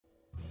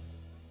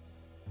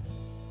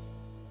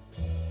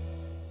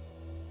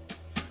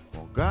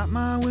Got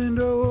my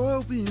window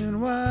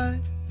open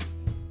wide.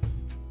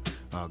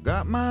 I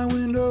got my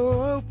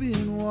window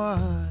open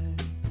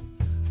wide.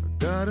 I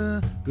got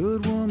a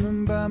good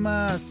woman by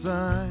my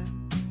side.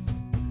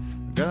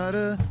 I got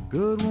a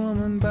good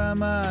woman by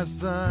my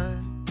side.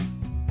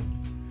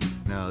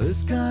 Now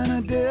this kind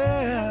of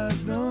day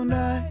has no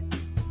night.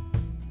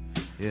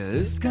 Yeah,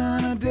 this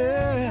kind of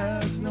day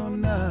has no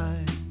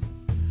night.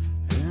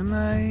 And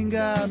I ain't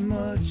got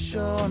much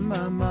on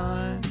my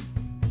mind.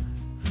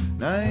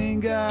 I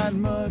ain't got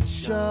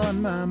much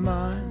on my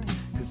mind.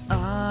 'Cause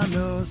I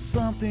know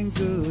something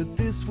good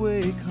this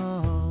way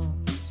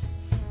comes.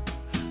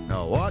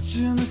 Now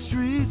watching the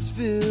streets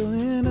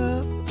filling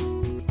up.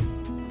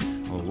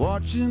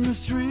 Watching the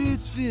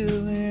streets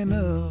filling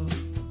up.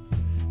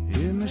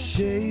 In the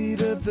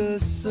shade of the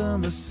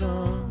summer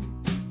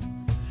sun.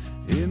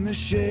 In the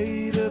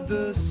shade of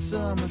the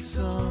summer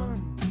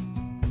sun.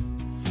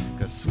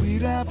 Got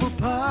sweet apple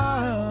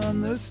pie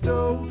on the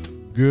stove.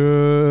 Good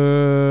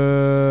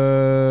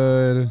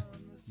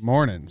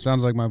morning.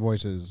 Sounds like my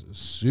voice is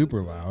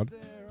super loud.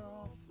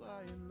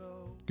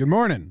 Good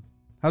morning.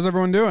 How's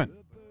everyone doing?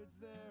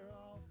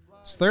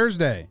 It's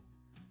Thursday.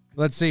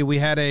 Let's see. We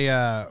had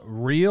a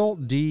Real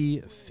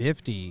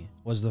D50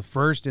 was the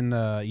first in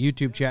the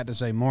YouTube chat to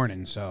say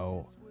morning.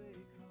 So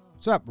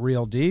what's up,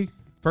 Real D?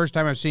 First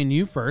time I've seen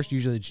you first.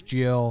 Usually it's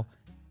Jill,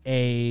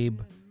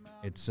 Abe,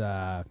 it's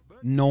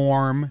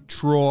Norm,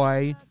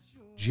 Troy,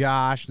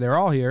 Josh. They're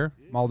all here.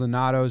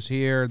 Maldonado's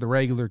here. The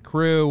regular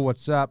crew.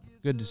 What's up?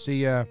 Good to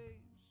see you.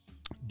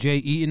 Jay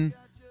Eaton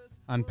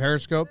on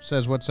Periscope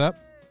says what's up.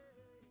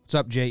 What's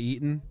up, Jay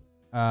Eaton?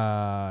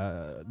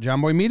 John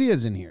Boy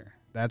Media's in here.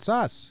 That's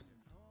us.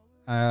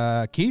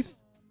 Keith?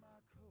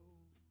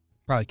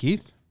 Probably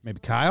Keith. Maybe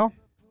Kyle.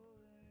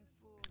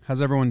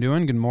 How's everyone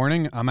doing? Good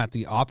morning. I'm at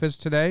the office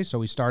today, so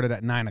we started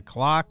at 9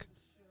 o'clock.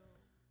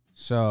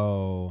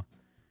 So,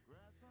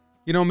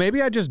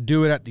 maybe I just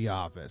do it at the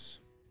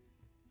office.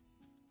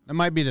 That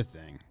might be the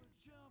thing.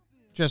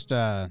 Just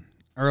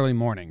early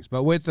mornings.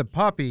 But with the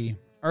puppy,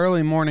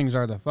 early mornings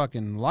are the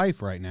fucking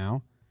life right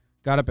now.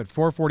 Got up at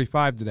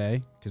 4:45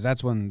 today, because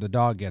that's when the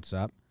dog gets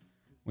up.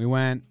 We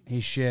went,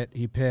 he shit,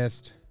 he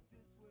pissed.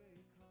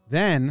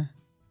 Then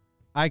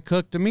I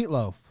cooked a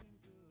meatloaf.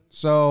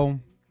 So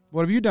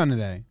what have you done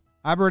today?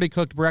 I've already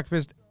cooked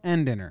breakfast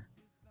and dinner.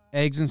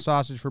 Eggs and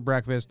sausage for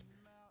breakfast,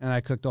 and I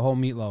cooked a whole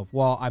meatloaf.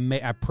 Well, I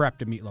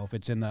prepped a meatloaf.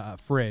 It's in the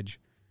fridge.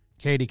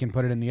 Katie can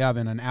put it in the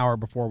oven an hour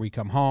before we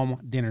come home.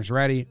 Dinner's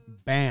ready.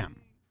 Bam.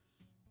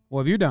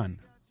 What have you done?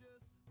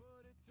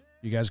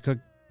 You guys cook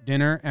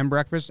dinner and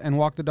breakfast and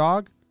walk the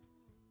dog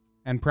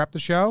and prep the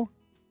show?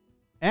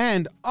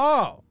 And,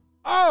 I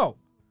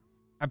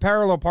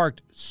parallel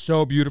parked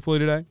so beautifully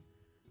today.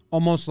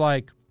 Almost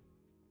like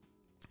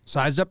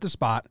sized up the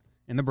spot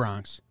in the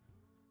Bronx.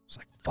 It's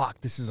like,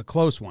 fuck, this is a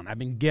close one. I've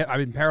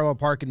been parallel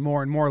parking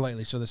more and more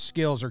lately, so the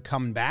skills are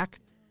coming back.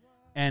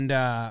 And,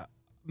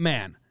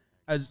 man,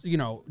 as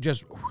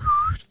just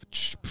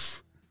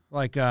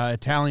like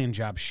Italian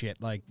job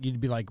shit. Like,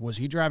 you'd be like, was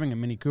he driving a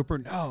Mini Cooper?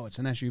 No, it's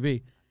an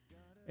SUV.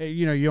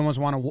 You almost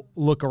want to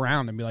look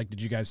around and be like,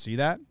 did you guys see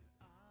that?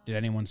 Did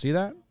anyone see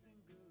that?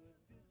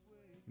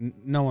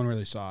 No one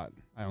really saw it,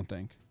 I don't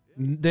think.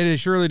 They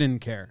surely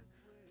didn't care.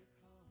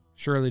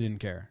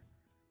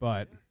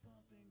 But,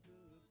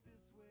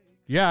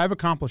 yeah, I've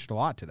accomplished a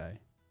lot today.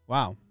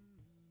 Wow.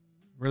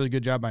 Really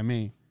good job by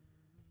me.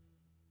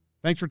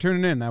 Thanks for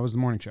tuning in. That was the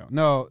morning show.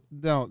 No,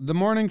 the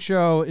morning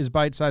show is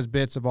bite-sized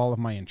bits of all of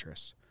my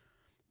interests.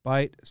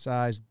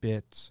 Bite-sized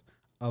bits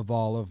of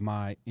all of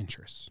my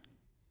interests.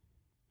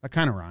 That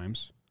kind of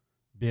rhymes.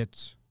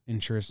 Bits,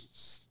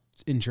 interests.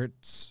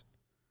 It's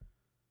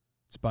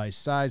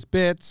bite-sized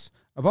bits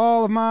of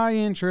all of my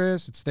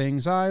interests. It's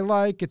things I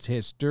like. It's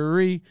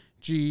history,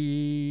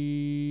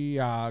 geography,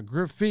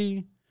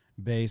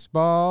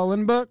 baseball,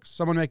 and books.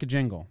 Someone make a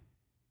jingle.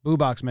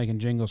 Boobox making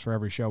jingles for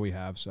every show we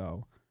have,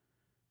 so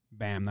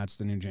bam, that's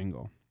the new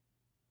jingle.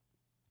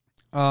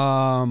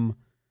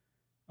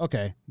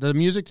 Okay. The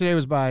music today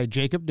was by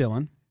Jacob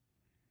Dylan,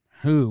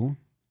 who,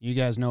 you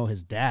guys know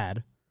his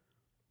dad,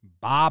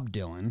 Bob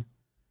Dylan.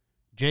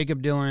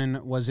 Jacob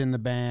Dylan was in the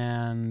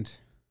band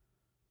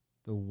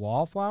The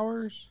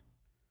Wallflowers?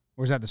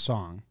 Or is that the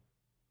song?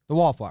 The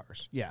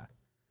Wallflowers, yeah.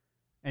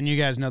 And you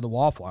guys know the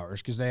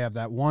Wallflowers because they have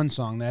that one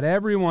song that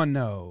everyone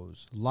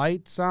knows,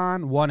 Lights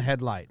On, One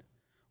Headlight,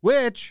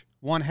 which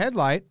One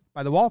Headlight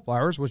by the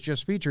Wallflowers was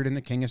just featured in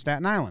The King of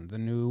Staten Island, the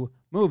new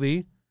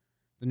movie,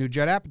 the new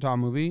Judd Apatow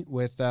movie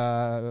with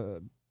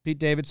Pete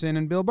Davidson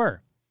and Bill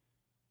Burr.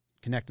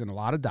 Connecting a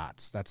lot of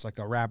dots. That's like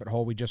a rabbit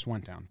hole we just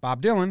went down.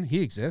 Bob Dylan,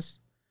 he exists.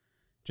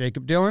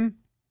 Jacob Dylan,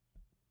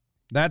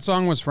 that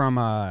song was from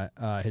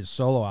his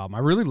solo album. I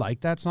really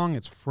like that song.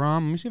 It's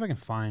from, let me see if I can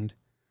find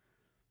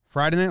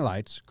Friday Night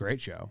Lights.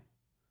 Great show.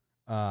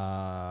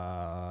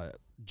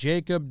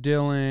 Jacob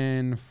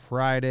Dylan,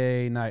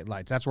 Friday Night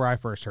Lights. That's where I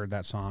first heard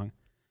that song.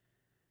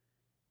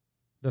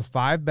 The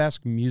 5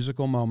 best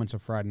musical moments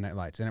of Friday Night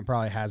Lights. And it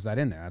probably has that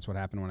in there. That's what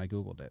happened when I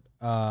Googled it.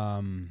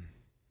 I'm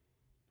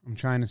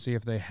trying to see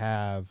if they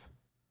have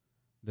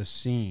the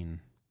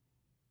scene.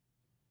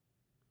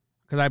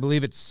 Because I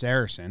believe it's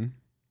Saracen,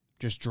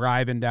 just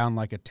driving down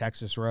like a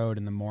Texas road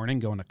in the morning,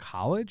 going to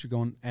college,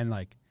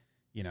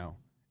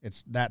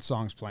 it's that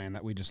song's playing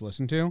that we just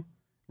listened to.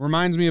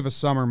 Reminds me of a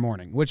summer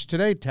morning, which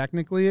today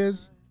technically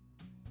is.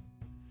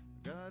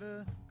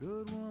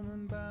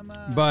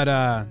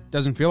 But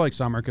doesn't feel like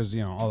summer because,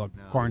 all the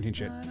quarantine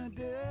shit.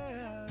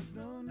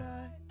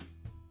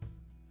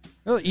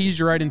 It'll ease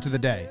you right into the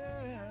day.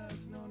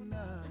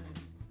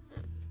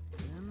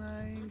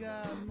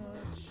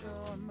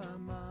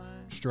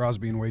 Straws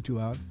being way too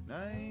loud.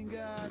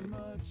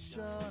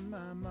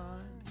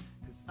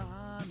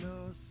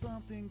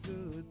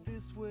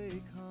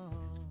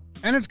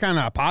 And it's kind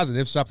of a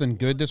positive. Something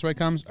good this way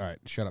comes. All right,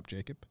 shut up,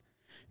 Jacob.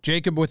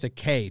 Jacob with a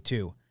K,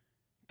 too.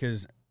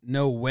 Because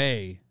no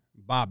way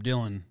Bob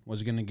Dylan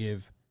was going to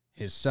give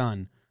his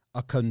son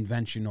a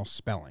conventional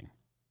spelling.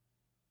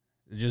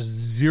 Just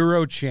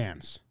zero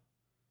chance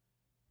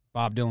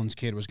Bob Dylan's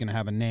kid was going to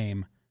have a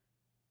name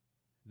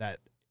that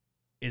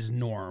is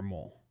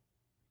normal.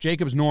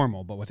 Jacob's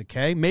normal, but with a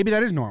K? Maybe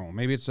that is normal.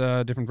 Maybe it's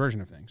a different version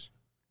of things.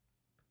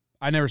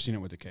 I never seen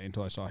it with a K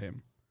until I saw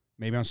him.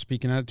 Maybe I'm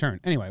speaking out of turn.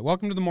 Anyway,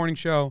 welcome to the morning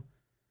show.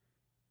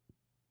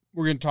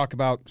 We're going to talk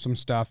about some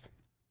stuff.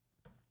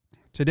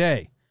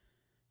 Today,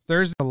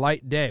 Thursday, a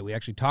light day. We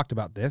actually talked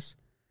about this.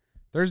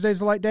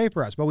 Thursday's a light day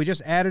for us, but we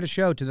just added a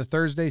show to the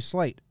Thursday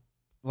slate.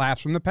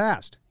 Laughs from the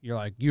past. You're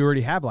like, you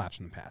already have laughs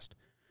from the past.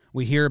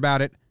 We hear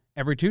about it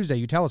every Tuesday.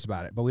 You tell us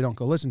about it, but we don't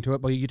go listen to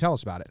it, but you tell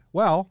us about it.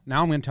 Well,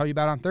 now I'm going to tell you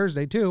about it on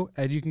Thursday, too,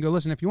 and you can go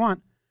listen if you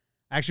want.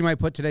 I actually might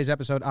put today's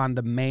episode on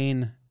the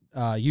main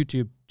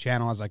YouTube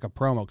channel as like a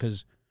promo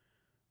because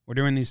we're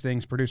doing these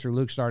things producer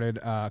Luke started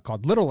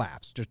called Little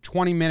Laughs, just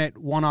 20-minute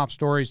one-off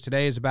stories.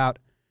 Today is about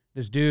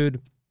this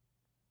dude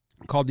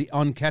called the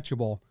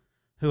Uncatchable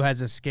who has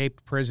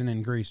escaped prison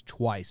in Greece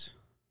twice.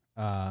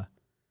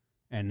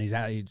 And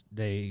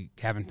they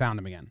haven't found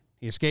him again.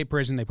 He escaped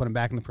prison. They put him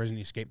back in the prison.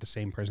 He escaped the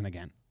same prison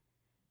again.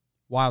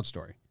 Wild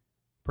story.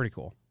 Pretty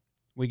cool.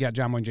 We got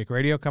John Boy and Jake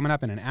Radio coming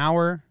up in an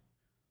hour.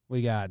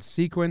 We got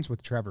Sequence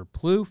with Trevor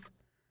Plouffe.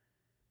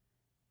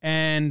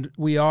 And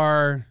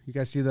you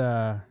guys see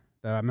I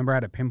remember I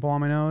had a pimple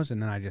on my nose,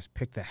 and then I just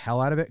picked the hell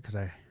out of it because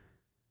I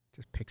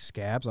just picked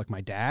scabs like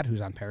my dad,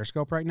 who's on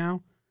Periscope right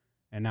now.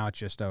 And now it's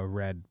just a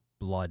red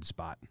blood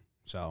spot.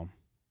 So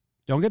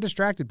don't get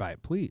distracted by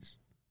it, please.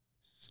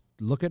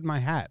 Look at my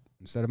hat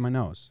instead of my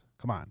nose.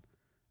 Come on.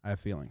 I have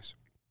feelings.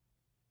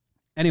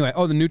 Anyway,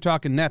 the new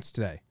Talking Nets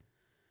today.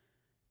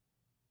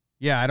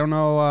 Yeah, I don't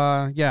know.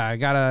 I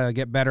got to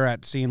get better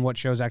at seeing what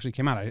shows actually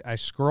came out. I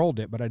scrolled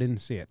it, but I didn't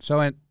see it.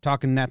 So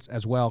Talking Nets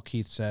as well,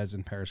 Keith says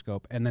in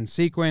Periscope. And then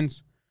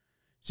Sequence.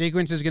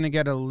 Sequence is going to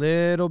get a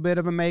little bit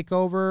of a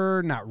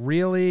makeover. Not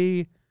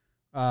really.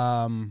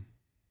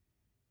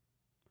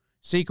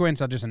 Sequence,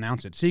 I'll just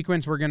announce it.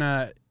 Sequence, it's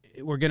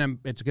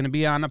going to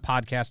be on a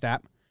podcast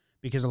app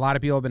because a lot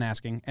of people have been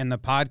asking. And the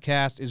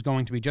podcast is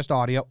going to be just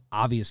audio,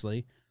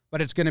 obviously.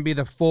 But it's going to be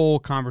the full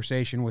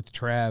conversation with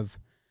Trev.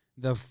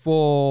 The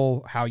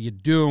full, how you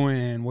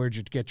doing? Where'd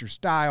you get your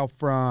style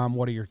from?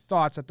 What are your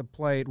thoughts at the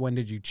plate? When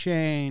did you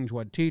change?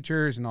 What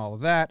teachers? And all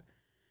of that.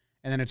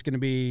 And then it's going to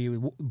be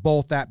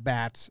both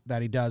at-bats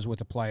that he does with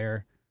the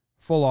player.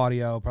 Full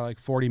audio, probably like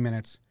 40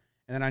 minutes.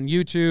 And then on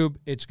YouTube,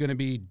 it's going to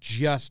be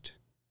just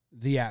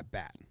the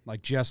at-bat.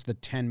 Like just the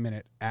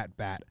 10-minute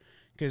at-bat.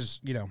 Because,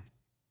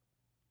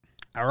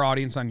 our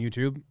audience on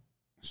YouTube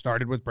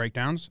started with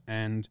breakdowns.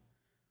 And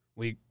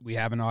we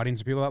have an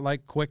audience of people that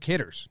like quick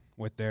hitters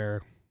with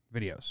their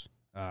videos,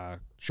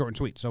 short and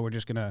sweet. So we're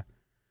just gonna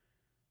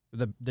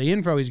the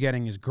info he's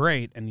getting is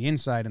great, and the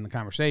insight and the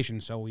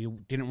conversation. So we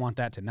didn't want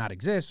that to not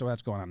exist. So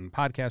that's going on in the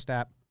podcast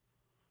app.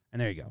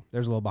 And there you go.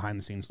 There's a little behind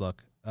the scenes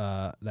look.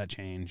 That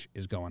change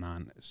is going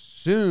on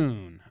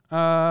soon.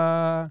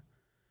 A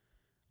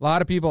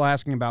lot of people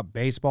asking about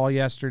baseball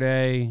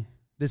yesterday.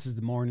 This is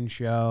the morning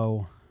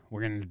show.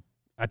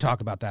 I talk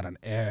about that on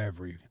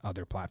every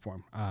other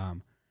platform.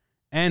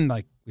 And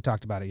like we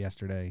talked about it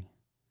yesterday.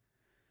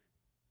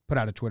 Put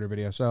out a Twitter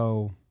video.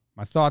 So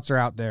my thoughts are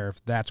out there.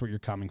 If that's what you're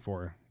coming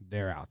for,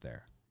 they're out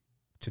there.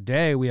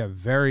 Today, we have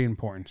very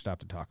important stuff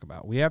to talk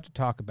about. We have to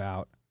talk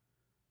about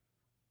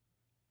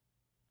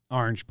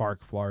Orange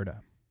Park,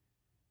 Florida.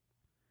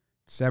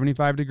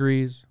 75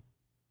 degrees.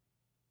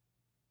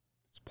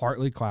 It's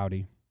partly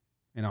cloudy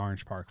in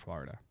Orange Park,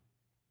 Florida.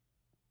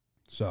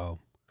 So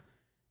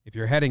if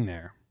you're heading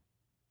there,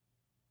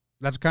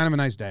 that's kind of a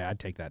nice day. I'd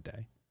take that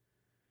day.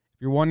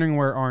 If you're wondering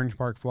where Orange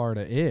Park,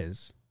 Florida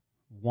is,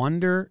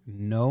 wonder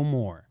no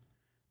more,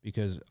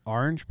 because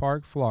Orange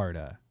Park,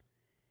 Florida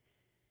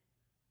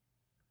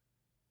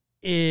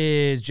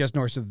is just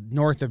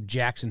north of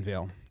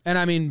Jacksonville. And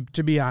I mean,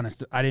 to be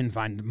honest, I didn't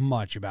find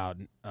much about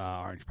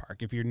Orange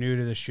Park. If you're new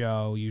to the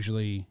show,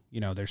 usually,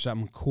 there's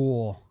something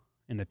cool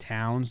in the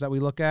towns that we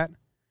look at.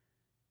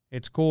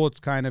 It's cool. It's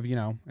kind of,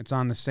 it's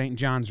on the St.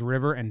 Johns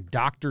River and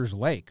Doctor's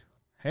Lake.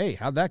 Hey,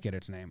 how'd that get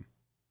its name?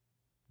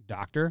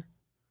 Doctor?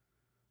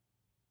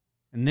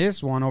 And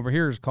this one over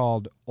here is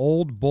called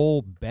Old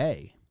Bull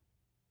Bay.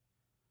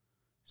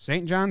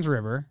 St. John's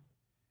River.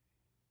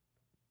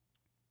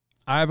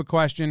 I have a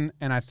question,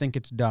 and I think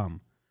it's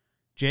dumb.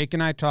 Jake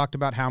and I talked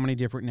about how many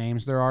different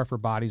names there are for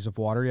bodies of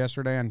water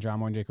yesterday on John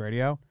Boy and Jake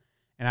Radio,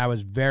 and I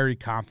was very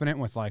confident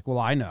with like, well,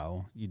 I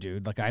know, you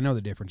dude. Like, I know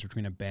the difference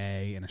between a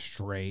bay and a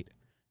strait.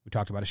 We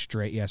talked about a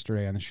strait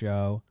yesterday on the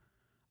show.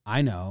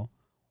 I know.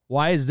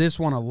 Why is this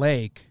one a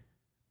lake?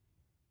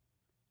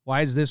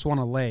 Why is this one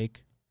a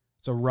lake?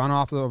 It's a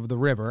runoff of the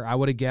river. I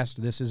would have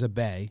guessed this is a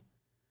bay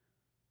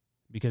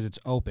because it's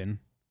open.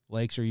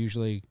 Lakes are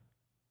usually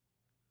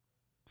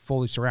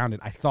fully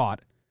surrounded, I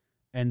thought.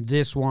 And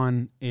this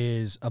one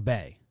is a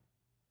bay.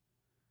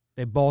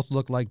 They both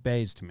look like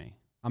bays to me.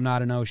 I'm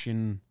not an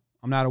ocean.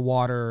 I'm not a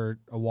water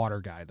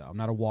guy, though. I'm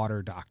not a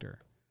water doctor.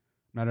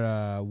 I'm not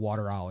a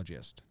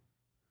waterologist.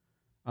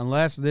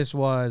 Unless this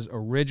was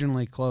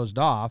originally closed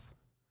off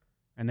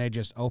and they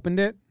just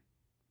opened it,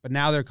 but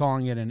now they're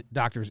calling it a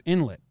doctor's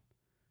inlet.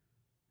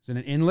 Is it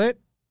an inlet?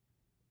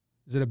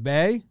 Is it a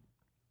bay?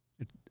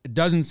 It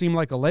doesn't seem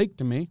like a lake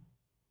to me.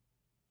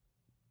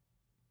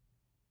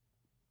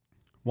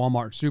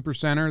 Walmart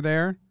Supercenter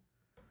there,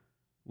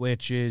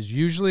 which is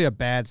usually a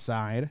bad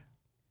side.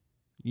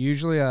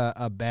 Usually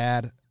a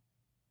bad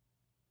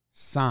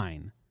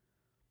sign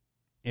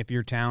if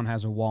your town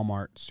has a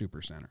Walmart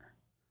Supercenter.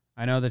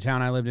 I know the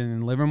town I lived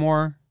in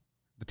Livermore,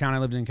 the town I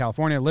lived in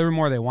California,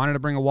 Livermore, they wanted to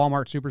bring a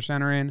Walmart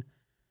Supercenter in,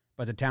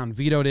 but the town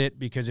vetoed it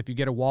because if you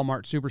get a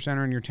Walmart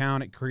Supercenter in your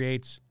town, it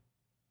creates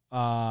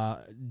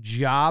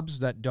jobs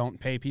that don't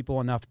pay people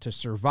enough to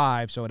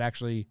survive, so it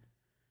actually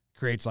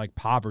creates like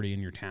poverty in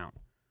your town.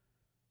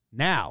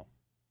 Now,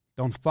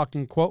 don't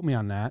fucking quote me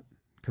on that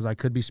because I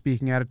could be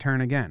speaking out of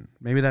turn again.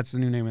 Maybe that's the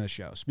new name of the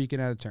show,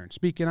 Speaking Out of Turn.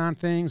 Speaking on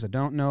things I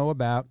don't know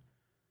about.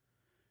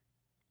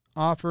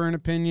 Offering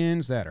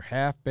opinions that are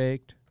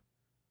half-baked.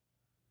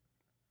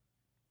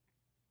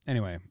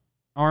 Anyway,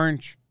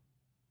 Orange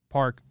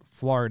Park,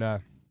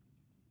 Florida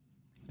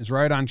is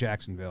right on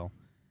Jacksonville.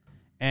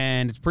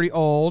 And it's pretty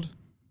old,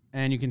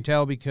 and you can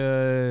tell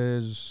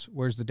because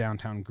where's the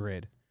downtown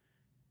grid?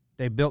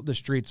 They built the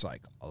streets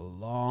like a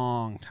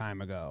long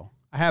time ago.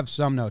 I have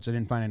some notes. I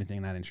didn't find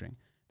anything that interesting.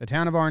 The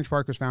town of Orange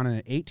Park was founded in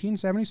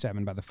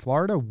 1877 by the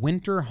Florida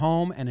Winter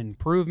Home and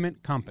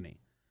Improvement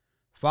Company.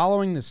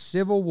 Following the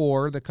Civil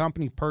War, the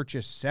company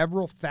purchased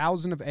several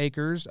thousand of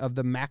acres of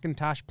the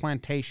McIntosh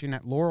Plantation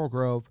at Laurel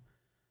Grove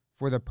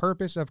for the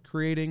purpose of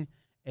creating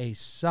a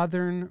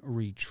southern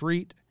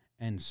retreat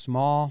and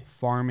small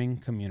farming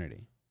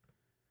community.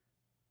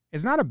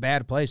 It's not a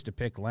bad place to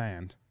pick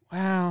land.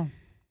 Well,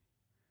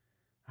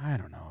 I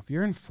don't know. If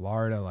you're in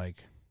Florida,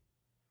 like,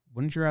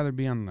 wouldn't you rather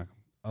be on the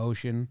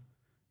ocean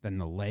than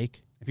the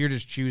lake? If you're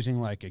just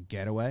choosing, like, a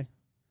getaway,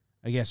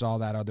 I guess all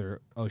that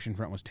other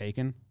oceanfront was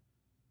taken.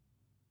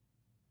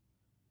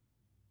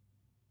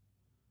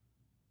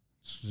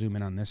 Zoom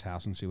in on this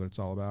house and see what it's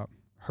all about.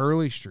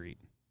 Hurley Street.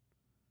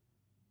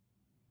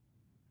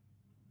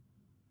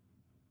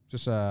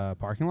 Just a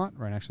parking lot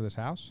right next to this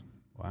house?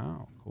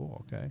 Wow,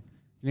 cool, okay.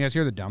 Can you guys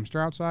hear the dumpster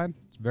outside?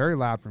 It's very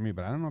loud for me,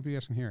 but I don't know if you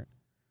guys can hear it.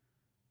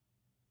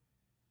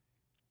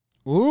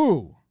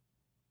 Ooh,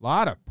 a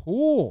lot of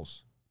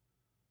pools.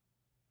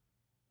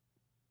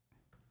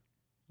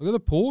 Look at the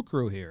pool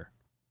crew here.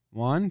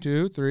 1,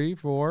 2, 3,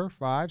 4,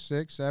 5,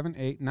 6, 7,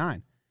 8,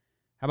 9.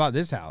 How about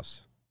this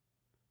house?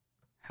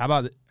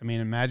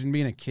 Imagine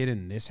being a kid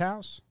in this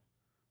house.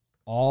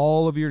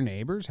 All of your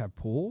neighbors have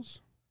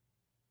pools.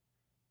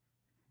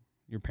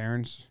 Your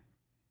parents,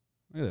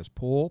 look at this,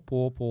 pool,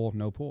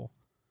 no pool.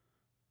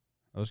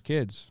 Those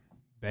kids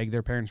beg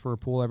their parents for a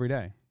pool every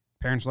day.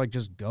 Parents like,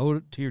 just go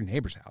to your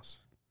neighbor's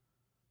house.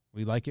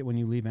 We like it when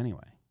you leave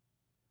anyway.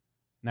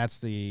 And that's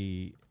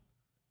the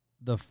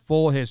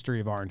full history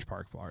of Orange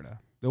Park, Florida.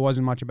 There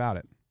wasn't much about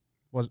it.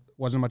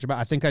 Wasn't much about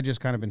it. I think I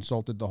just kind of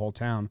insulted the whole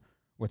town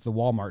with the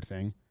Walmart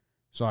thing.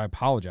 So I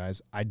apologize.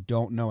 I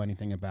don't know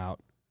anything about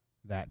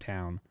that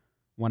town.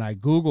 When I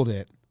Googled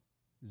it,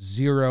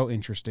 0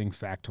 interesting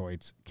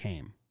factoids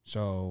came.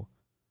 So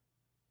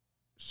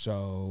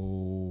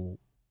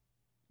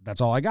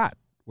that's all I got.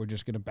 We're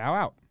just going to bow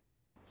out.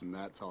 And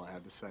that's all I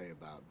have to say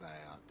about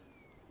that.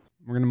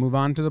 We're going to move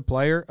on to the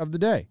player of the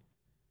day.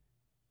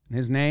 And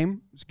his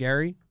name is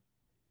Gary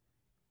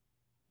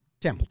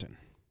Templeton.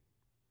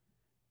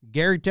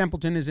 Gary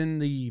Templeton is in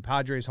the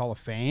Padres Hall of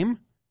Fame,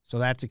 so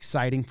that's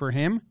exciting for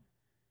him.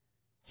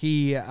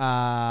 He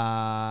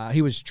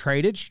was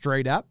traded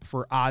straight up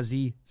for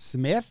Ozzie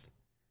Smith.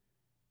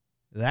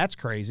 That's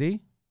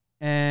crazy.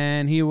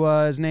 And he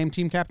was named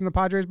team captain of the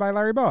Padres by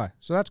Larry Bowa,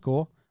 so that's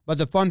cool. But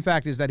the fun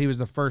fact is that he was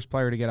the first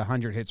player to get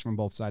 100 hits from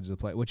both sides of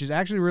the plate, which is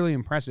actually really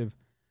impressive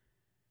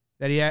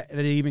that he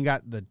even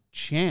got the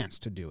chance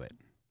to do it.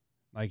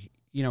 Like,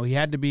 you know, he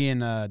had to be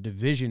in a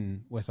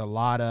division with a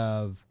lot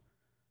of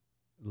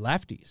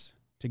lefties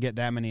to get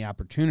that many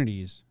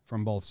opportunities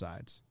from both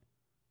sides.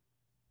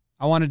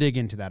 I want to dig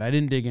into that. I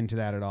didn't dig into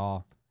that at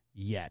all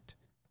yet.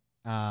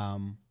 I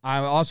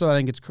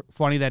think it's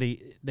funny that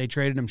they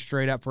traded him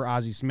straight up for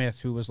Ozzie Smith,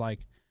 who was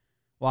like,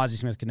 well, Ozzie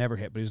Smith could never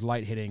hit, but he was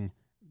light hitting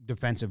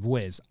defensive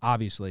whiz,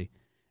 obviously.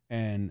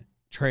 And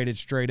traded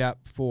straight up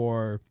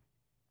for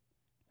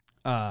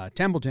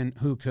Templeton,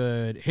 who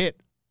could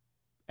hit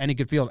and he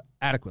could field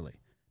adequately.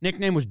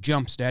 Nickname was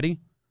Jump Steady.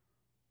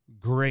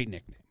 Great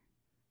nickname.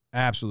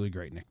 Absolutely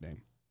great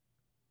nickname.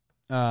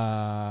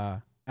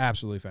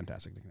 Absolutely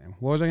fantastic nickname.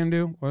 What was I going to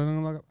do? What was I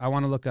going to look up? I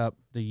want to look up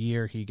the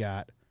year he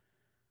got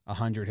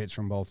 100 hits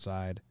from both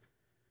sides,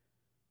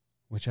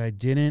 which I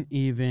didn't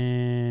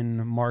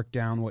even mark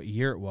down what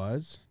year it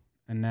was.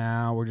 And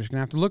now we're just going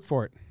to have to look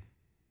for it.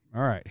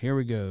 All right, here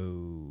we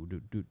go.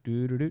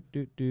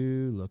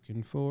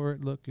 Looking for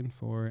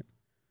it.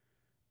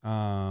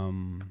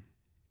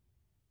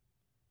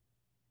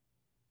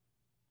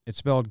 It's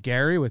spelled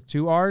Gary with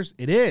 2 R's.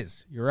 It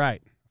is. You're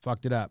right.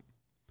 Fucked it up.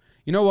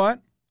 You know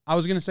what? I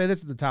was going to say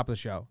this at the top of the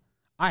show.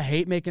 I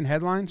hate making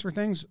headlines for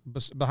things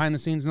behind the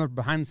scenes. Another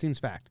behind the scenes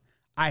fact.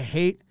 I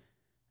hate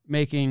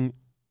making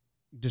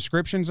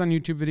descriptions on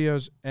YouTube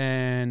videos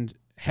and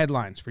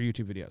headlines for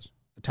YouTube videos.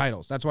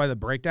 Titles. That's why the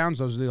breakdowns,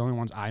 those are the only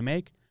ones I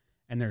make.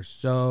 And they're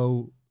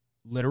so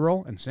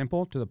literal and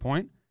simple to the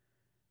point.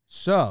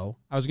 So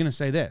I was going to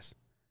say this.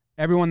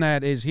 Everyone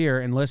that is here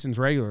and listens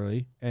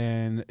regularly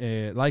and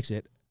likes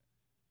it,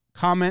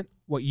 comment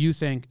what you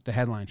think the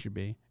headline should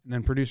be. And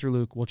then producer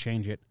Luke will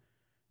change it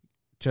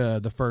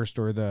to the first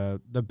or the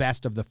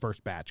best of the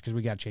first batch because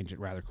we got to change it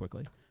rather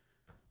quickly.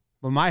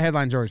 But my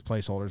headlines are always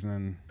placeholders, and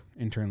then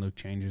intern Luke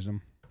changes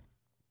them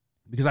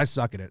because I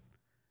suck at it.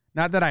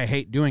 Not that I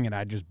hate doing it.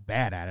 I'm just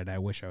bad at it. I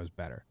wish I was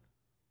better.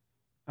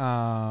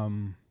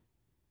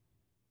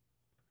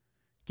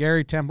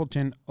 Gary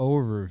Templeton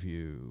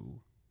overview.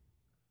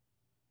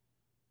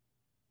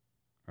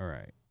 All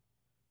right.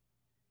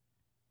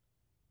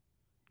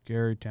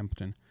 Gary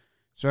Templeton.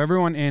 So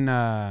everyone in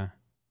the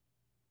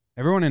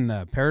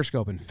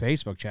Periscope and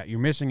Facebook chat, you're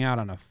missing out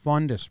on a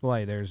fun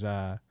display. There's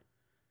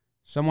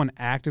someone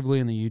actively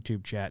in the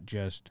YouTube chat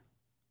just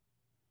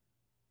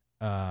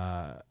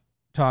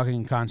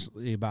talking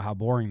constantly about how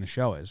boring the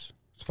show is.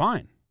 It's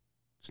fine.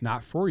 It's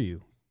not for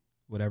you.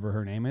 Whatever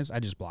her name is. I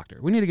just blocked her.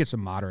 We need to get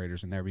some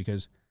moderators in there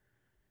because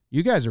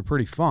you guys are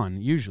pretty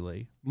fun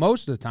usually.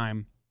 Most of the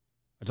time,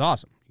 it's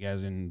awesome. You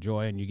guys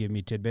enjoy and you give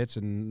me tidbits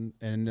and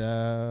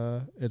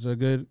it's a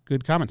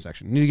good comment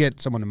section. You need to get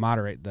someone to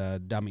moderate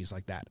the dummies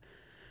like that.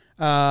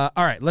 All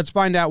right, let's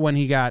find out when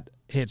he got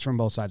hits from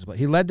both sides of the plate.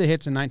 He led the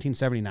hits in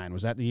 1979.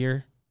 Was that the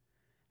year?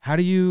 How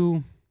do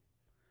you...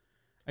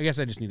 I guess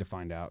I just need to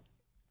find out.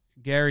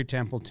 Gary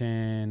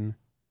Templeton,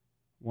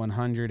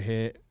 100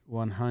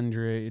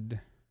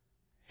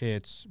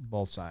 hits,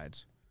 both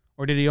sides.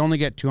 Or did he only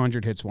get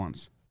 200 hits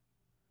once?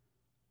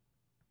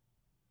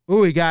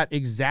 Ooh, he got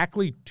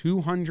exactly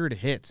 200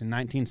 hits in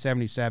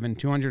 1977,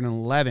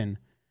 211 in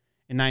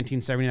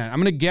 1979. I'm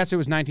going to guess it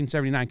was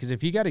 1979 because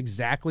if he got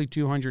exactly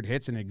 200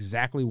 hits and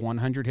exactly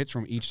 100 hits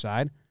from each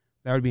side,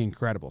 that would be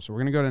incredible. So we're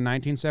going to go to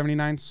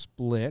 1979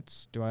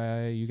 splits.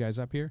 You guys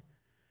up here?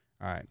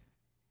 All right.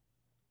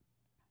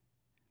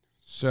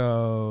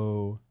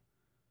 So,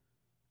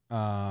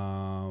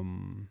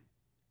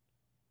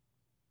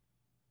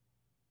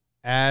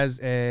 as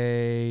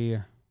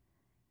a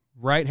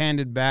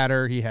right-handed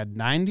batter, he had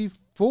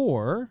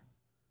 94.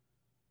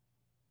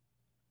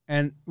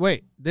 And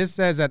wait, this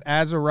says that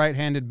as a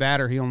right-handed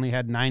batter, he only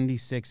had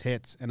 96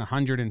 hits and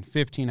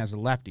 115 as a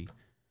lefty.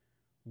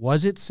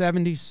 Was it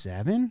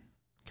 77?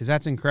 Because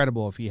that's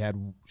incredible if he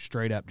had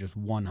straight up just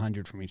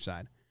 100 from each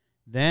side.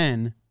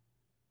 Then,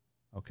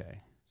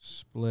 okay,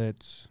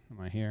 splits. Am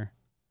I here?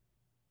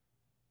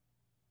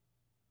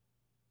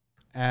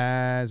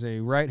 As a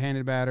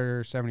right-handed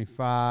batter,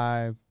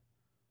 75.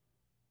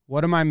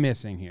 What am I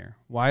missing here?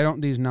 Why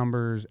don't these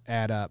numbers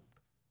add up?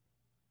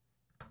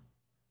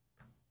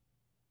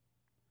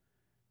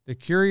 The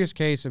curious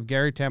case of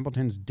Gary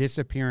Templeton's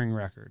disappearing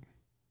record.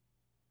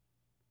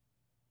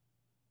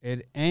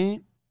 It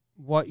ain't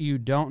what you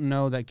don't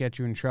know that gets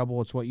you in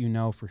trouble. It's what you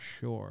know for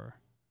sure.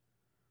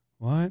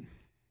 What?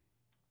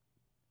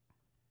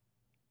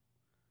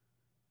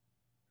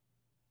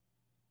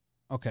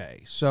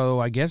 Okay, so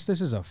I guess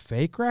this is a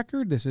fake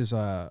record? This is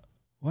a...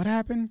 What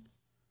happened?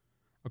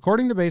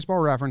 According to Baseball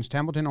Reference,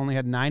 Templeton only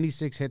had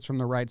 96 hits from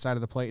the right side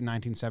of the plate in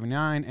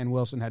 1979, and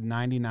Wilson had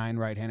 99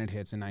 right-handed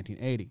hits in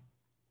 1980.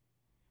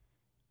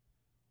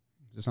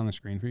 Is this on the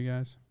screen for you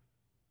guys?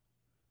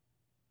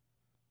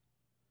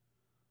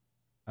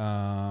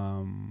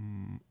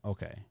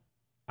 Okay.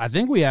 I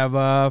think we have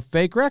a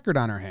fake record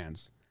on our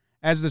hands.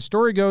 As the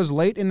story goes,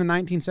 late in the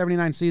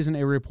 1979 season,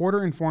 a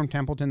reporter informed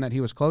Templeton that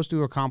he was close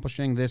to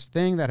accomplishing this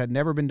thing that had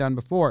never been done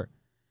before.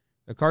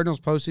 The Cardinals'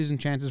 postseason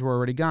chances were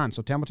already gone,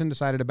 so Templeton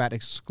decided to bat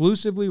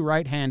exclusively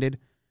right-handed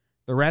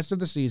the rest of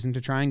the season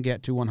to try and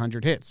get to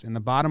 100 hits. In the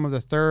bottom of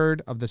the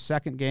third of the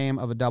second game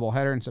of a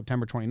doubleheader on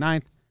September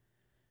 29th,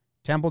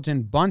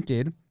 Templeton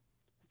bunted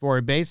for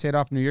a base hit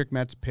off New York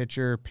Mets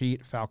pitcher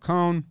Pete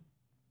Falcone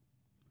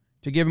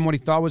to give him what he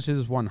thought was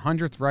his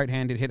 100th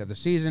right-handed hit of the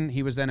season.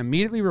 He was then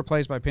immediately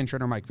replaced by pinch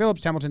runner Mike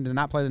Phillips. Templeton did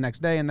not play the next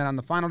day, and then on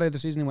the final day of the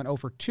season, he went 0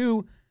 for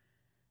 2,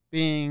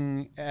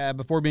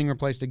 before being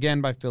replaced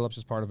again by Phillips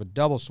as part of a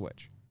double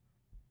switch.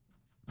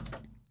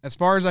 As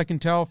far as I can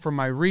tell from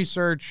my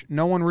research,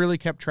 no one really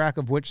kept track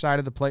of which side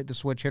of the plate the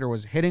switch hitter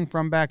was hitting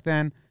from back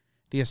then.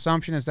 The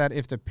assumption is that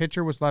if the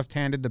pitcher was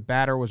left-handed, the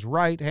batter was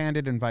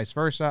right-handed and vice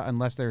versa,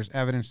 unless there's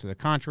evidence to the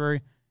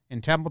contrary.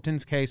 In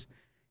Templeton's case,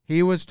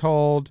 he was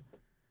told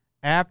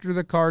after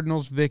the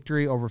Cardinals'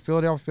 victory over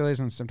Philadelphia Phillies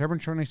on September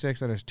 26th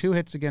that his 2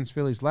 hits against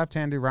Phillies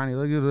left-handed Ronnie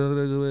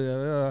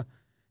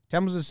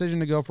Templeton's decision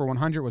to go for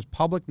 100 was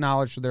public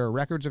knowledge, so there are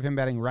records of him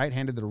batting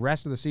right-handed the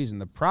rest of the season.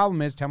 The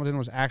problem is Templeton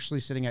was actually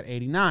sitting at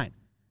 89,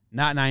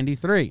 not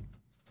 93.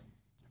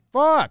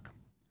 Fuck!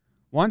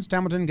 Once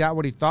Templeton got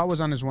what he thought was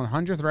on his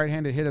 100th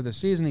right-handed hit of the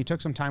season, he took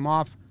some time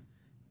off.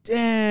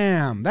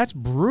 Damn, that's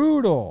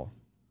brutal.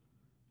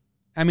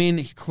 I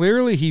mean,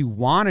 clearly he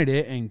wanted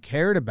it and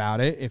cared about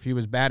it if he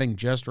was batting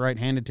just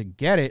right-handed to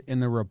get it,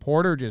 and the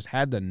reporter just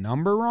had the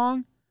number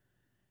wrong,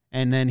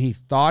 and then he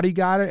thought he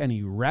got it, and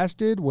he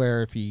rested,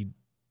 where if he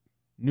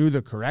knew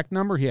the correct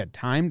number, he had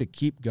time to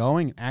keep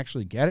going and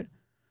actually get it.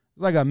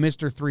 It's like a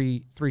Mr.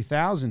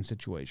 3000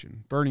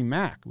 situation. Bernie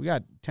Mac.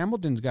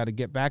 Templeton's got to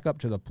get back up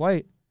to the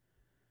plate.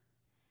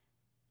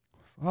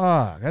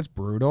 Fuck, that's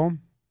brutal.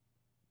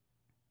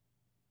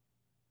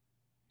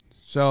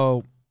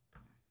 So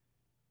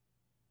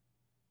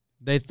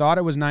they thought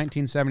it was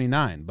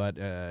 1979, but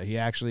he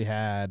actually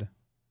had,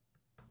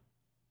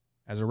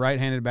 as a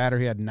right-handed batter,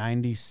 he had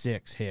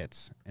 96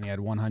 hits, and he had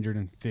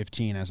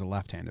 115 as a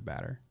left-handed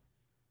batter.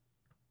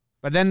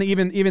 But then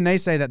even they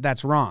say that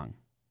that's wrong.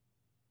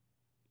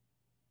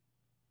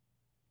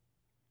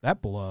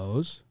 That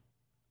blows.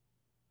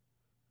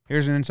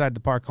 Here's an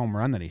inside-the-park home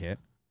run that he hit.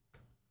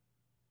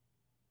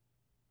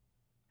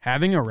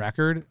 Having a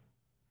record,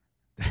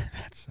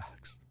 that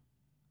sucks.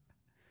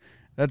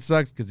 That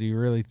sucks because he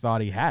really thought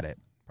he had it.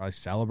 Probably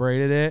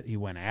celebrated it. He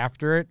went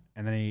after it.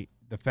 And then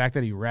the fact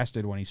that he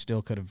rested when he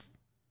still could have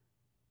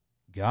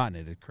gotten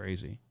it is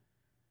crazy.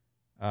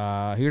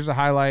 Here's a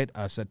highlight.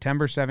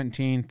 September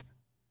 17th,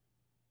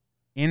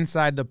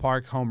 inside the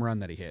park home run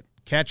that he hit.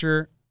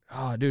 Catcher,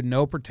 oh, dude,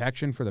 no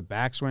protection for the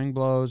backswing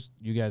blows.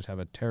 You guys have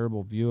a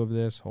terrible view of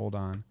this. Hold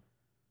on.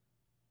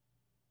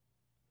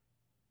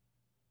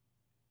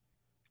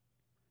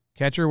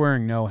 Catcher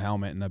wearing no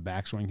helmet and the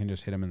backswing can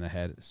just hit him in the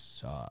head. It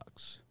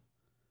sucks.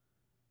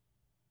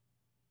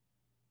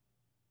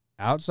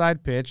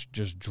 Outside pitch,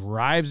 just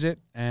drives it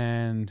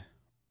and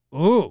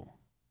ooh.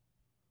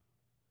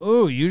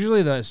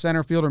 Usually the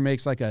center fielder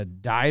makes like a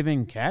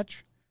diving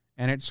catch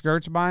and it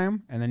skirts by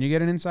him, and then you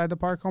get an inside the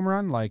park home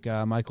run like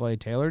Michael A.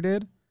 Taylor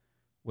did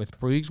with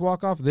Puig's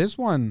walk-off. This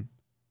one,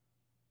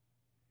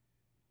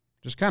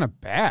 just kind of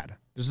bad.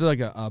 This is like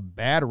a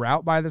bad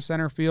route by the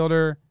center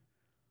fielder.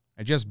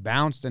 It just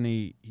bounced and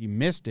he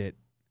missed it.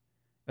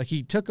 Like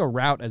he took a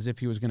route as if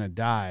he was going to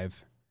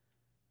dive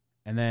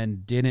and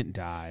then didn't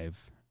dive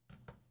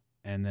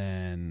and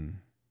then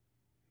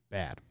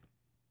bad.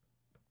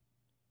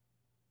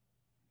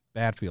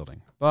 Bad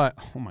fielding. But,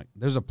 oh my,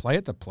 there's a play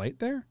at the plate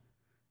there?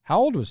 How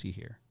old was he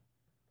here?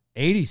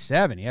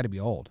 87. He had to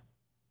be old.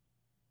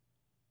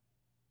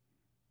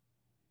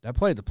 That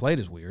play at the plate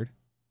is weird.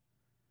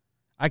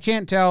 I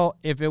can't tell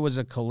if it was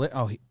a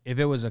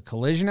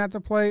collision at the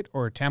plate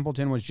or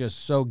Templeton was just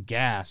so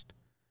gassed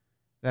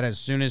that as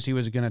soon as he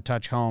was going to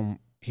touch home,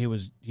 he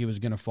was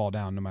going to fall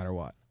down no matter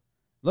what.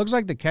 Looks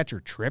like the catcher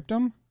tripped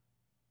him.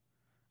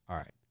 All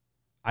right.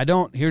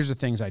 Here's the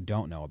things I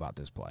don't know about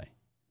this play.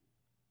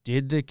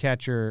 Did the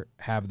catcher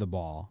have the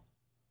ball?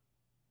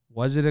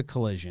 Was it a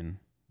collision?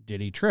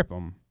 Did he trip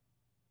him?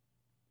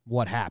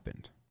 What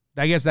happened?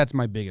 I guess that's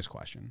my biggest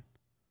question.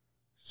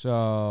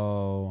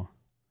 So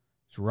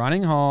it's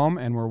running home,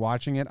 and we're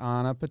watching it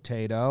on a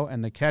potato,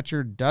 and the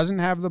catcher doesn't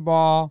have the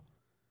ball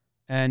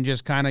and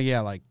just kind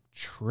of,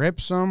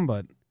 trips him,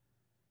 but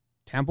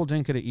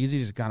Templeton could have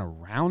easily just gone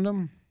around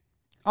him.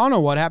 I don't know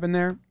what happened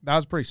there. That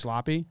was pretty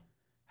sloppy.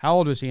 How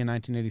old was he in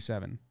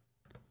 1987?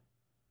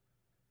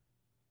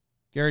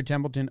 Gary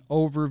Templeton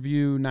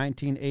overview,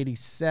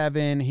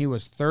 1987. He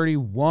was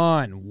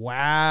 31.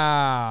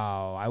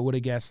 Wow. I would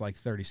have guessed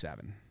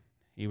 37.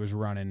 He was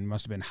running,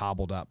 must have been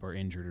hobbled up or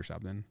injured or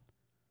something.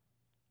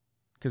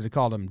 Because they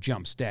called him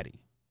Jump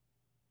Steady.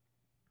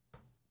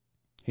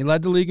 He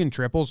led the league in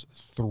triples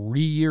 3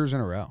 years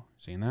in a row.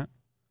 Seen that?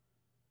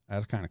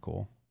 That's kind of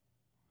cool.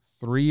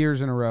 3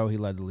 years in a row, he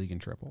led the league in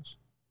triples.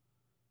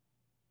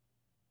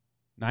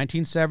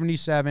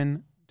 1977 to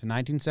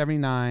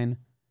 1979,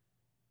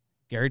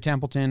 Gary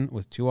Templeton,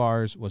 with 2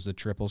 R's, was the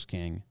triples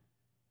king.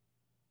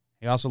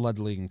 He also led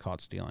the league in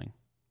caught stealing.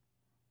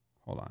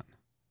 Hold on.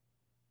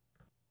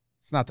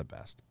 It's not the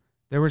best.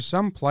 There was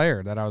some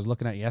player that I was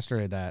looking at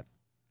yesterday that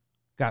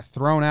got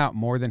thrown out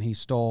more than he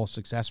stole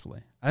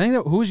successfully. I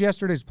think who was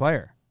yesterday's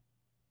player?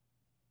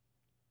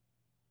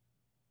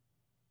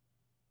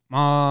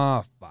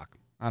 Fuck.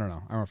 I don't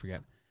know. I don't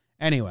forget.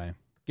 Anyway,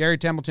 Gary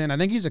Templeton, I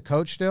think he's a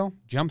coach still.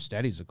 Jump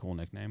Steady's a cool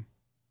nickname.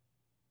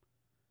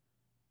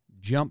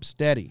 Jump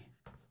Steady.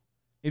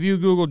 If you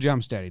Google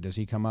Jump Steady, does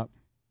he come up?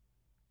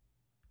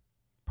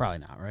 Probably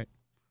not, right?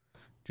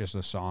 Just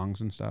the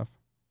songs and stuff.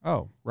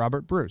 Oh,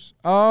 Robert Bruce.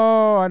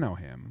 Oh, I know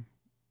him.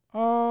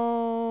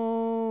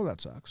 Oh,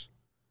 that sucks.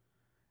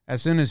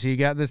 As soon as he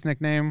got this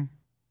nickname,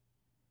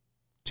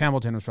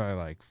 Templeton was probably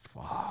like,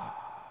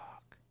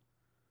 fuck.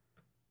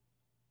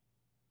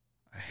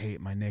 I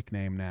hate my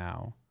nickname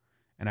now.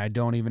 And I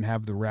don't even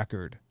have the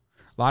record.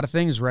 A lot of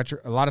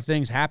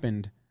things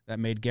happened that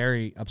made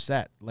Gary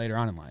upset later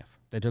on in life.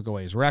 They took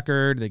away his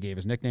record. They gave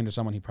his nickname to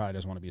someone he probably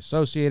doesn't want to be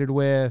associated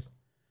with.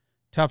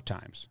 Tough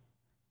times.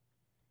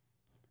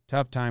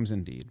 Tough times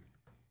indeed.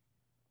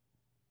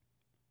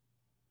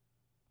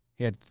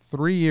 He had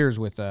 3 years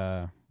with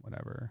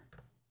whatever.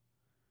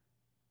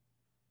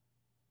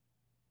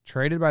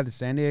 Traded by the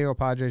San Diego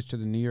Padres to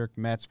the New York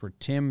Mets for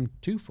Tim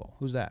Teufel.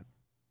 Who's that?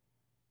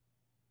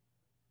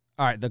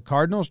 All right, the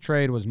Cardinals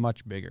trade was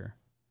much bigger.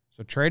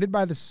 So traded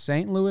by the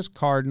St. Louis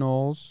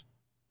Cardinals,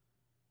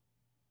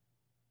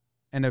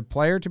 and a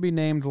player to be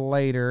named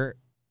later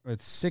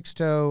with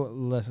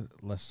Sixto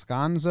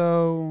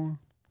Lascanzo.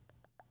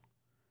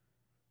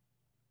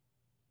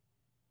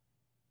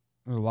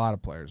 There's a lot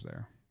of players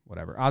there.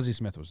 Whatever. Ozzie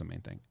Smith was the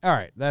main thing. All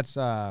right, that's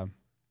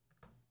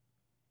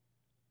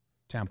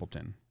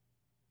Templeton.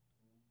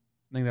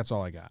 I think that's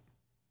all I got.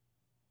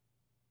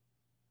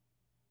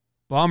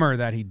 Bummer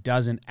that he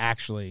doesn't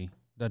actually.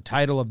 The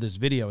title of this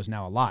video is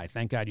now a lie.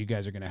 Thank God you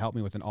guys are going to help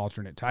me with an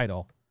alternate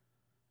title.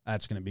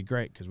 That's going to be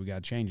great because we got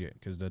to change it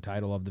because the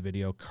title of the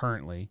video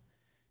currently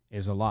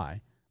is a lie.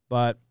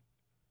 But,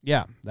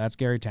 yeah, that's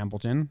Gary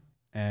Templeton.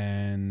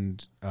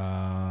 And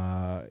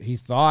he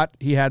thought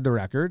he had the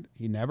record.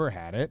 He never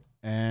had it,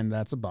 and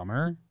that's a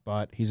bummer.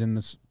 But he's in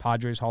the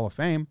Padres Hall of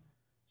Fame,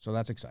 so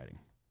that's exciting.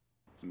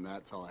 And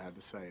that's all I have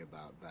to say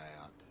about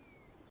that.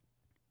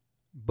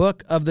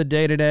 Book of the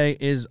day today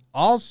is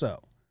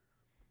also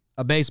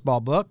a baseball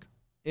book.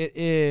 It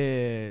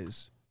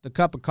is The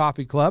Cup of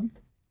Coffee Club.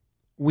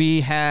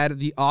 We had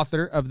the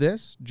author of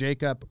this,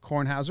 Jacob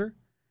Kornhauser,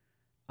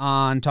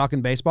 on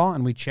Talking Baseball,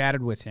 and we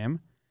chatted with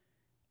him.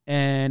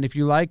 And if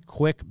you like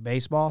quick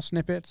baseball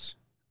snippets,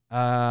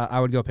 I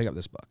would go pick up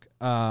this book.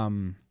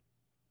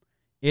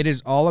 It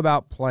is all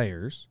about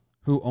players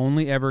who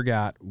only ever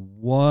got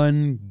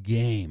one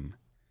game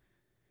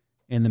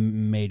in the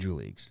major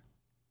leagues.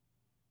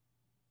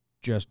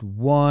 Just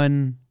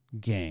one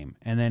game.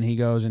 And then he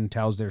goes and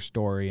tells their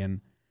story.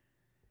 And,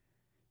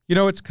 you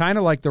know, it's kind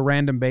of like the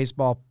random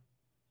baseball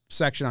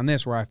section on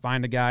this where I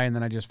find a guy and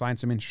then I just find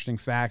some interesting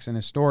facts in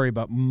his story,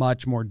 but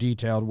much more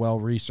detailed,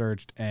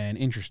 well-researched, and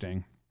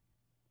interesting.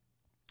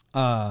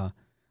 I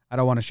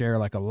don't want to share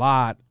like a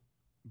lot,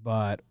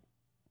 but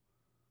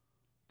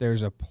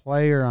there's a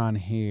player on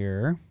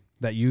here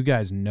that you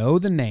guys know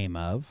the name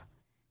of,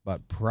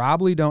 but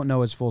probably don't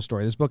know his full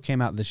story. This book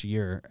came out this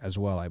year as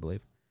well, I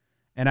believe.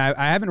 And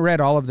I haven't read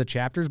all of the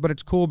chapters, but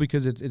it's cool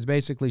because it's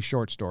basically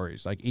short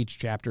stories. Like each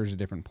chapter is a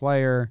different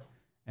player,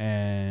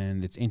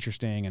 and it's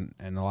interesting,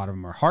 and a lot of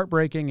them are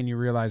heartbreaking, and you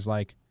realize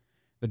like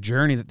the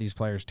journey that these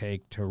players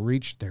take to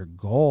reach their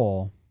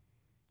goal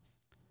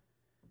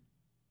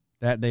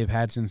that they've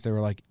had since they were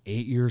like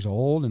 8 years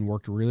old and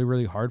worked really,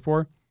 really hard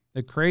for.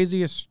 The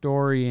craziest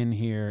story in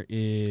here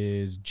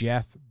is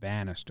Jeff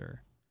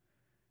Bannister,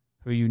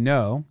 who you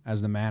know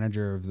as the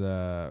manager of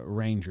the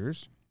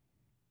Rangers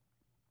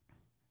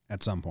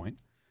at some point.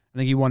 I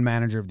think he won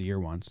Manager of the Year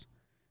once.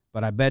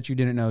 But I bet you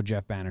didn't know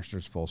Jeff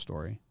Bannister's full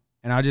story.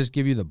 And I'll just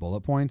give you the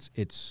bullet points.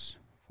 It's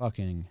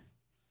fucking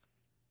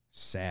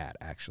sad,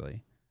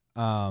 actually.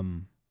 At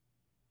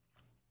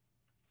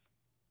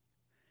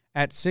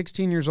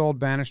 16 years old,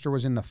 Bannister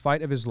was in the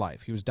fight of his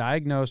life. He was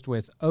diagnosed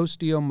with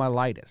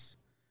osteomyelitis,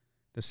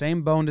 the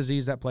same bone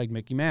disease that plagued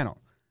Mickey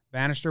Mantle.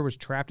 Bannister was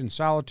trapped in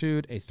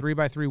solitude, a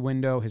 3x3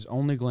 window, his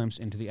only glimpse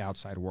into the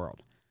outside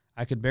world.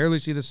 I could barely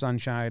see the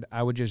sunshine.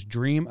 I would just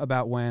dream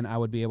about when I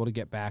would be able to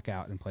get back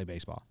out and play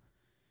baseball.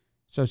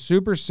 So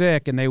super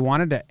sick, and they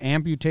wanted to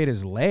amputate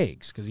his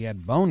legs because he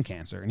had bone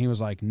cancer. And he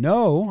was like,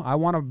 no, I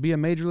want to be a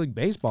Major League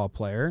Baseball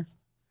player.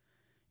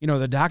 You know,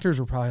 the doctors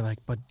were probably like,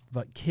 but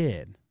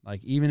kid,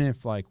 like even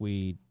if like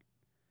we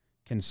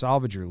can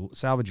salvage your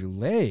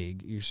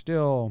leg, you're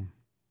still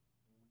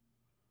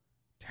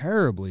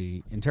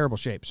in terrible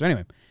shape. So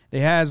anyway,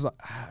 they has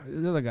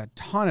like a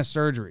ton of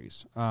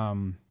surgeries.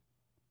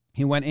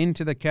 He went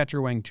into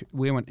the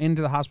we went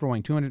into the hospital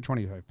weighing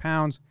 225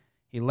 pounds.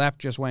 He left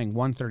just weighing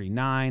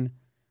 139.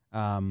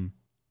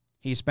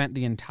 He spent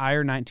the entire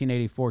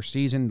 1984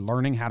 season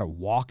learning how to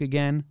walk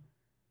again.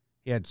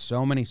 He had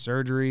so many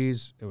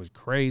surgeries. It was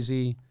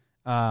crazy.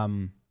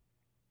 So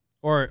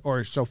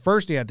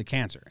first he had the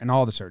cancer and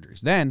all the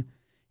surgeries. Then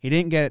he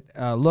didn't get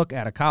a look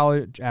at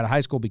a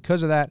high school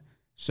because of that.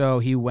 So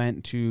he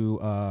went to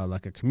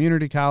like a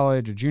community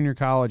college, a junior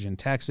college in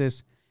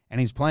Texas, and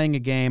he's playing a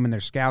game and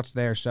there's scouts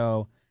there.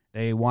 So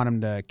they want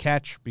him to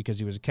catch because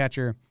he was a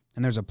catcher.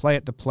 And there's a play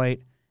at the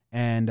plate,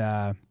 and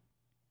the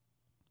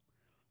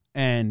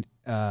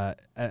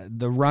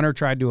runner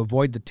tried to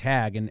avoid the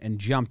tag and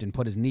jumped and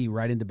put his knee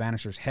right into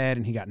Bannister's head,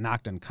 and he got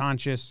knocked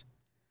unconscious.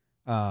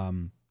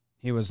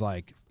 He was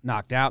like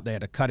knocked out. They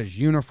had to cut his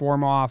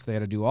uniform off. They had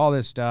to do all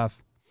this stuff.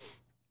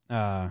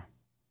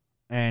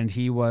 And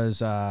he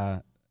was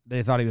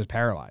they thought he was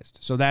paralyzed.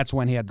 So that's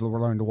when he had to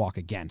learn to walk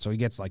again. So he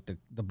gets like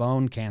the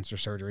bone cancer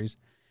surgeries.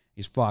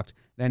 He's fucked.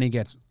 Then he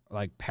gets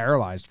like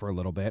paralyzed for a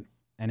little bit,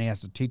 and he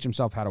has to teach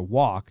himself how to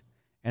walk.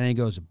 And then he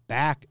goes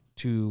back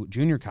to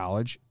junior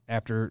college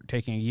after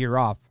taking a year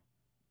off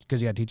because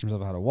he had to teach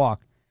himself how to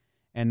walk.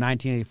 And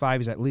 1985,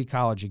 he's at Lee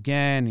College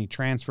again. He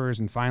transfers,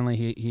 and finally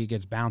he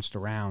gets bounced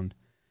around.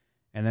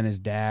 And then his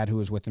dad, who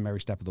was with him every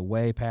step of the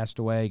way, passed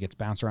away. He gets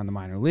bounced around the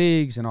minor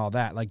leagues and all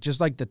that. Like, just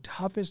like the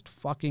toughest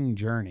fucking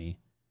journey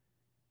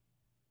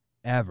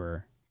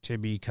ever to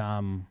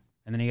become.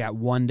 And then he got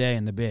one day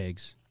in the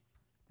bigs.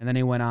 And then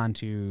he went on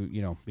to,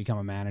 you know, become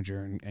a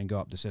manager and go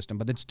up the system.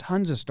 But there's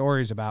tons of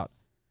stories about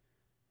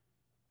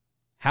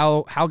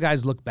how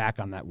guys look back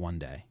on that one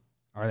day.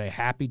 Are they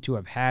happy to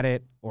have had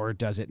it, or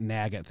does it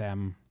nag at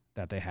them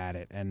that they had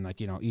it? And,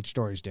 like, you know, each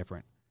story is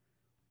different.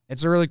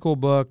 It's a really cool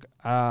book.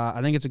 I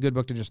think it's a good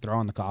book to just throw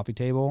on the coffee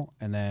table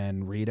and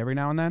then read every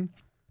now and then.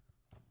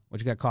 But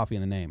you got coffee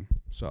in the name,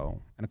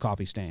 so, and a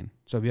coffee stain.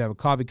 So if you have a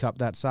coffee cup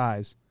that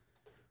size,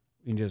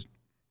 you can just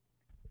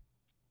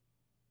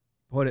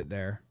put it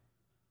there,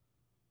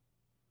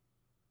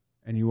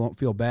 and you won't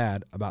feel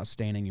bad about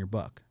staining your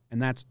book. And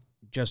that's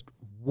just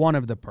one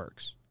of the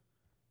perks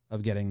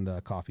of getting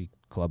the coffee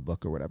club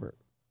book or whatever.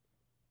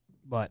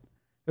 But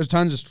there's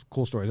tons of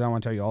cool stories. I don't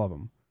want to tell you all of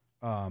them.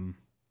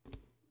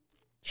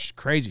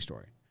 Crazy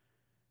story.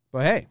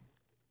 But hey,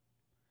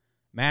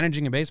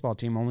 managing a baseball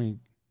team, only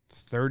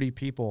 30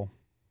 people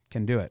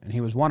can do it. And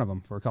he was one of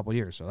them for a couple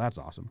years, so that's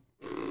awesome.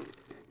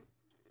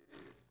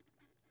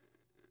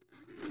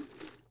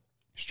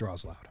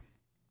 Straw's loud.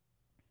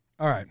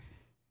 All right.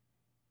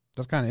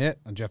 That's kind of it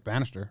on Jeff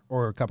Bannister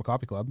or a Cup of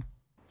Coffee Club.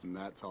 And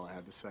that's all I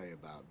have to say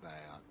about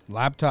that.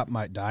 Laptop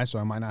might die, so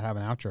I might not have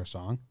an outro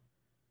song.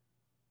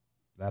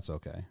 That's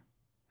okay.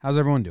 How's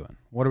everyone doing?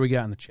 What do we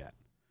got in the chat?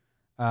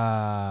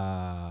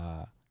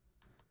 The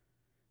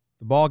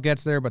ball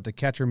gets there, but the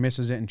catcher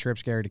misses it and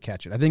trips Gary to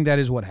catch it. I think that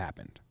is what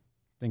happened.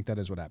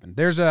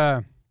 There's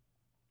a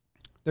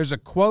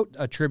quote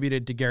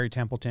attributed to Gary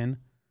Templeton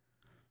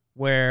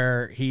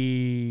where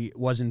he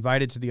was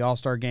invited to the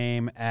All-Star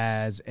game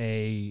as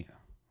a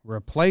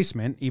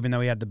replacement, even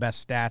though he had the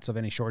best stats of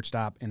any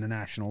shortstop in the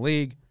National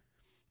League.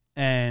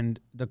 And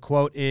the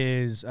quote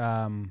is,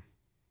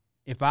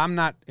 if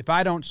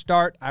I don't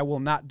start, I will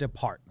not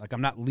depart. Like,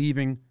 I'm not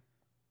leaving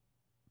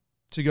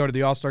to go to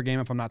the All-Star game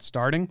if I'm not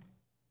starting.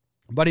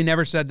 But he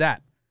never said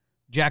that.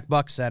 Jack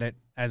Buck said it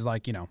as,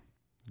 like, you know,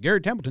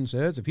 Gary Templeton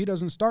says if he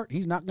doesn't start,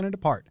 he's not going to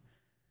depart.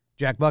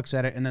 Jack Buck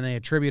said it, and then they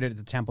attributed it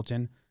to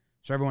Templeton.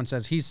 So everyone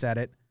says he said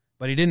it,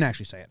 but he didn't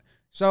actually say it.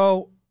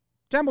 So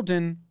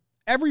Templeton,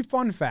 every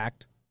fun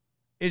fact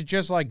is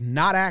just, like,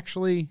 not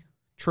actually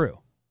true.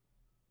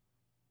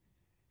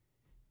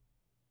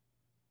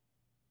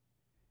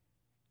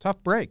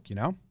 Tough break, you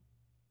know?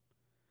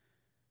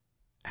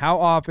 How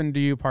often do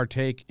you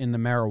partake in the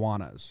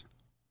marijuanas?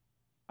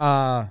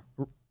 I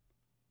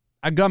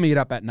gummy it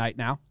up at night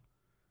now.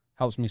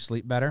 Helps me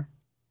sleep better,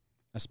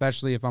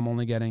 especially if I'm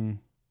only getting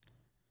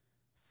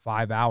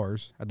 5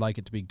 hours. I'd like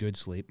it to be good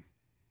sleep.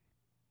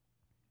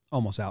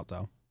 Almost out,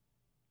 though.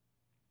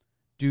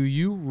 Do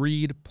you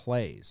read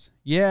plays?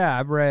 Yeah,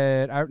 I've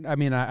read. I've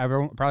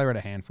probably read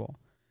a handful.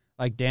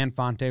 Like, Dan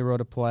Fonte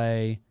wrote a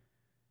play,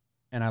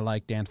 and I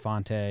like Dan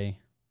Fonte,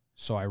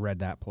 so I read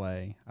that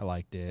play. I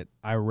liked it.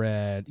 I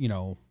read, you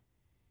know,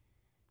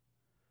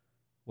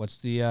 what's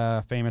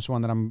the famous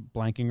one that I'm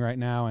blanking right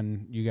now,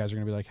 and you guys are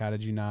going to be like, how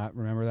did you not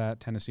remember that?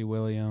 Tennessee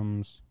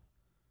Williams,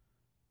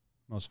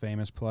 most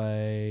famous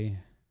play.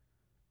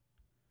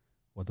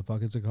 What the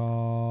fuck is it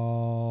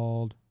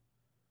called?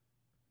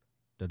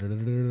 Can't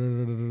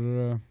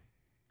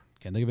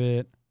think of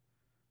it.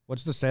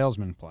 What's the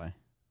salesman play?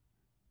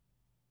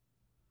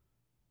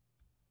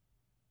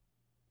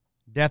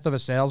 Death of a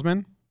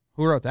Salesman?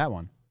 Who wrote that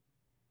one?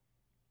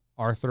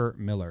 Arthur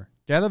Miller.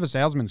 Death of a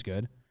Salesman's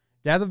good.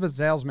 Death of a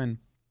Salesman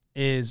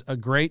is a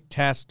great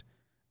test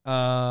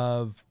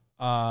of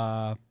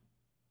the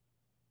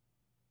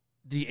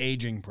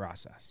aging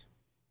process.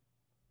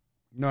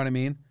 You know what I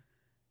mean?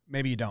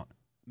 Maybe you don't.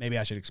 Maybe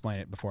I should explain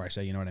it before I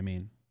say you know what I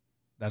mean.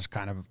 That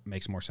kind of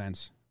makes more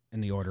sense in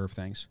the order of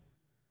things.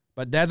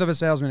 But Death of a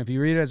Salesman, if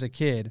you read it as a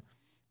kid,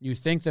 you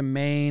think the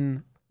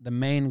main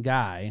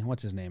guy,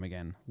 what's his name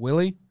again?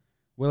 Willie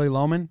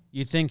Loman,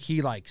 you think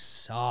he, like,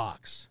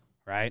 sucks,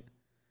 right?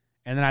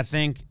 And then I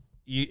think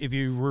if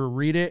you were to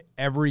read it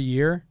every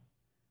year,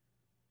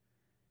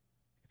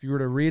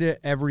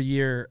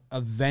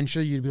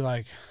 eventually you'd be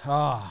like,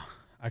 oh,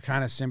 I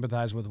kind of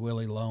sympathize with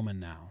Willie Loman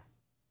now,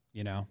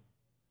 you know?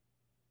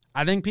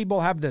 I think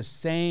people have the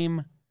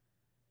same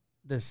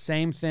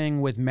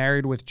thing with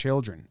Married with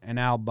Children and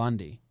Al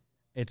Bundy.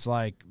 It's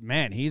like,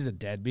 man, he's a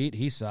deadbeat.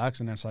 He sucks.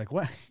 And it's like,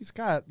 well, he's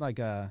got, like,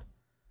 a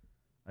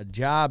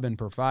job and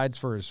provides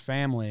for his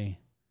family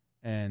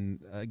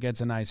and gets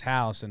a nice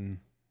house, and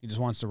he just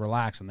wants to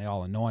relax, and they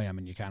all annoy him,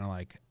 and you kind of,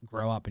 like,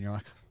 grow up and you're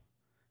like,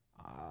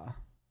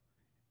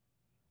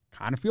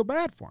 kind of feel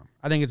bad for him.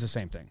 I think it's the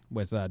same thing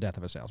with Death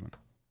of a Salesman,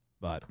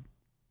 but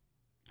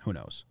who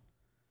knows?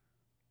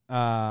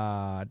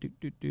 Anything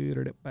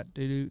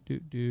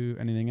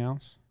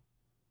else?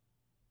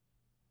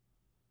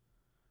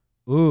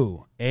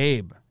 Ooh,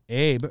 Abe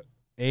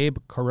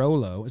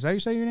Carollo. Is that how you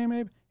say your name,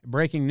 Abe?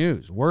 Breaking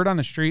news. Word on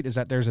the street is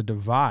that there's a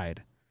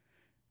divide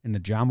in the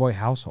John Boy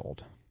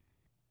household.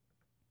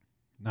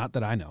 Not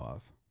that I know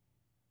of.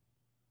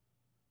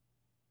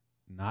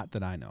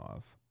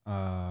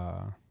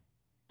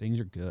 Things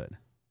are good.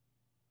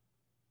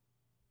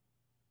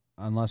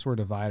 Unless we're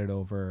divided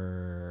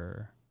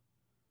over...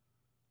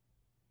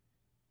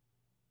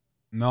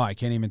 No, I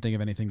can't even think of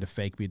anything to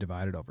fake be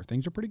divided over.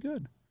 Things are pretty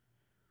good.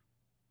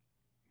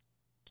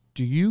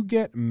 Do you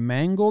get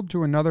mangled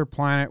to another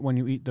planet when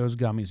you eat those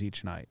gummies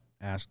each night?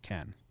 Asked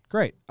Ken.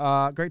 Great.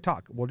 Great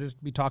talk. We'll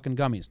just be talking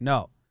gummies.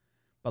 No.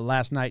 But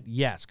last night,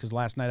 yes, because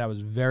last night I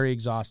was very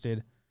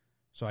exhausted.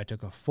 So I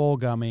took a full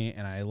gummy,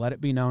 and I let it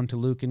be known to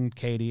Luke and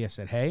Katie. I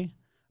said, hey, I'm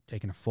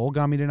taking a full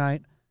gummy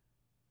tonight.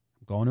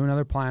 I'm going to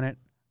another planet.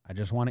 I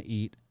just want to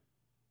eat.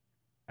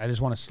 I just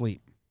want to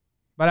sleep.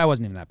 But I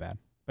wasn't even that bad.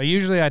 But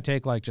usually I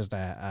take like just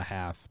a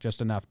half,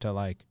 just enough to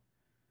like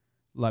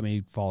let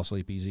me fall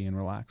asleep easy and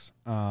relax.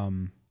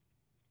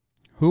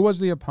 Who was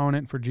the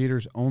opponent for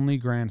Jeter's only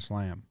Grand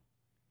Slam?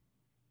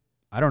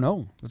 I don't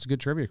know. That's a good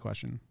trivia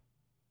question.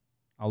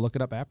 I'll look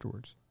it up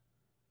afterwards.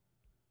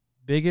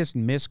 Biggest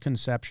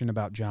misconception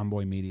about John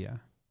Boy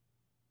Media.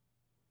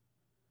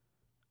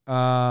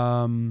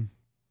 I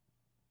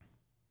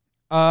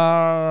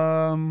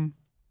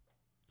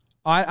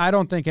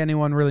don't think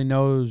anyone really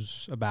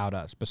knows about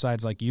us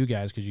besides like you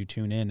guys because you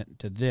tune in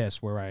to this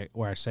where I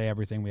say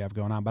everything we have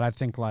going on. But I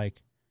think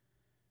like,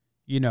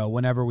 you know,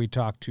 whenever we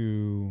talk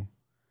to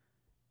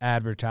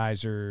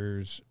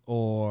advertisers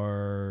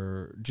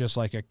or just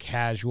like a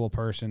casual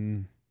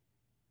person,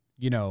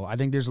 you know, I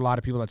think there's a lot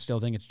of people that still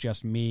think it's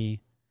just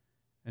me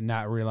and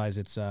not realize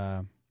it's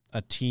a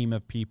team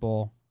of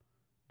people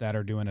that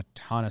are doing a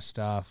ton of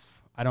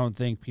stuff. I don't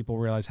think people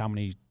realize how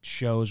many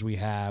shows we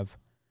have.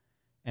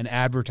 And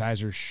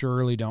advertisers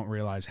surely don't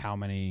realize how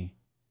many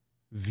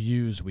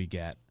views we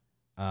get.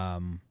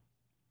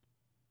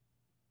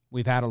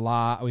 We've had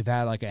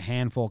like a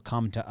handful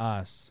come to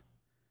us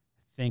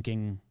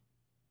thinking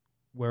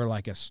we're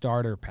like a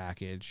starter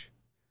package.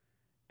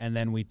 And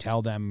then we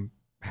tell them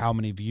how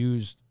many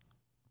views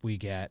we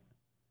get.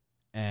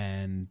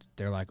 And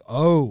they're like,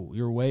 oh,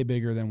 you're way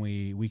bigger than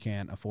we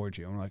can't afford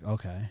you. And we're like,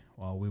 okay,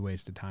 well, we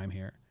wasted time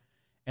here.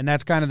 And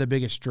that's kind of the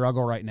biggest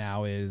struggle right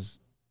now is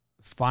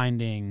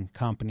finding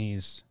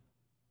companies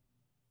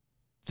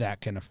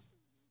that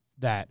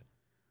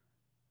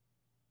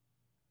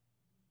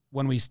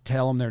when we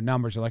tell them their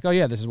numbers, they're like, oh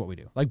yeah, this is what we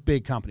do. Like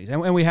big companies.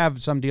 And we have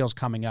some deals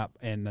coming up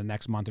in the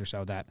next month or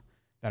so that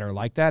are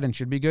like that and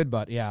should be good.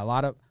 But yeah, a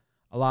lot.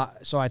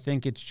 So I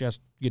think it's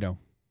just, you know,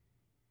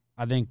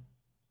 I think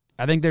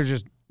there's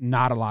just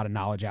not a lot of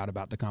knowledge out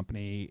about the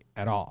company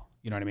at all.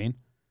 You know what I mean?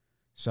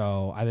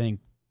 So I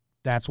think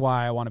that's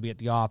why I want to be at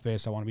the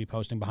office. I want to be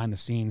posting behind the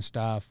scenes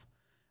stuff.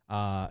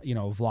 You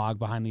know, vlog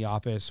behind the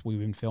office. We've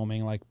been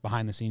filming like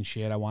behind the scenes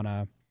shit. I want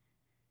to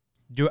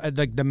do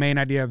like the main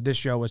idea of this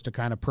show was to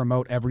kind of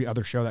promote every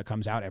other show that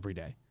comes out every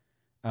day.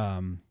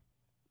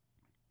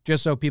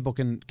 Just so people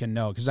can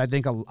know. Cause I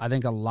think a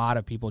lot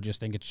of people just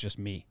think it's just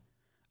me.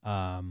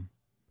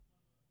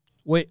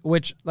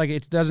 Which like,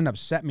 it doesn't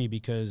upset me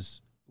because,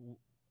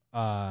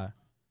 I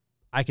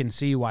can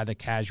see why the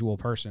casual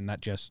person that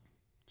just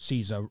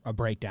sees a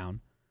breakdown,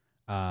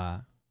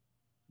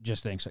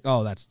 just thinks like,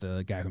 oh, that's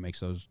the guy who makes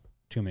those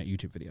 2-minute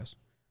YouTube videos.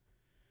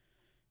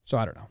 So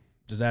I don't know.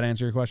 Does that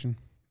answer your question?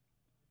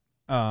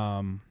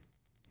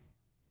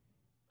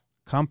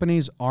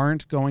 Companies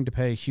aren't going to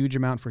pay a huge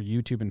amount for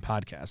YouTube and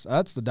podcasts.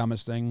 That's the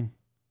dumbest thing.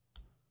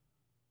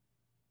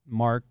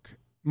 Mark,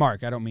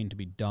 I don't mean to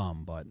be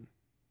dumb, but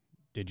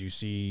did you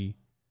see?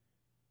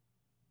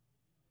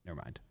 Never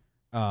mind.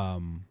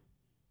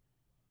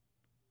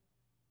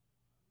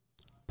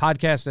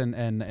 Podcast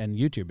and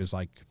YouTube is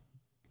like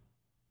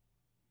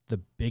the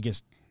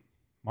biggest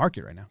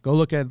market right now. Go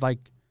look at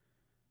like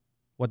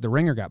what The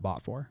Ringer got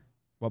bought for,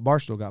 what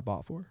Barstool got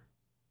bought for,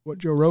 what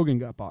Joe Rogan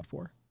got bought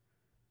for.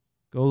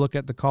 Go look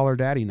at the Caller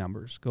Daddy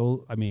numbers.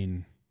 I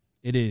mean,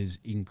 it is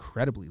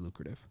incredibly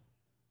lucrative.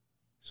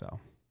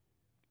 So,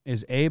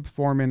 is Abe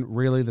Foreman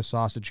really the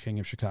Sausage King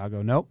of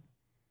Chicago? Nope.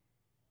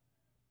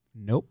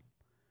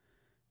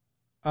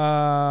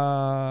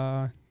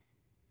 I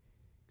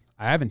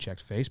haven't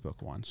checked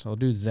Facebook once, so I'll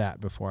do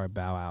that before I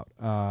bow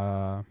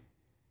out.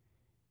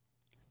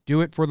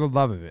 Do it for the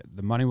love of it.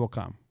 The money will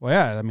come. Well,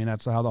 yeah, I mean,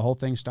 that's how the whole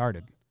thing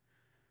started.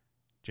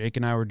 Jake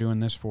and I were doing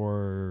this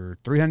for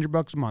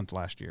 $300 a month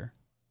last year.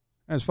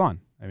 It was fun.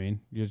 I mean,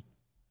 you're just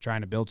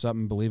trying to build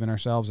something, believe in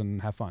ourselves,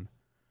 and have fun.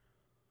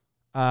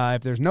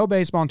 If there's no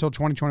baseball until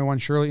 2021,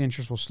 surely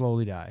interest will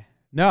slowly die.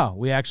 No,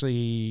 we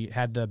actually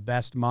had the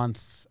best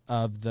month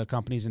of the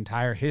company's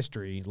entire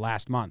history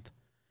last month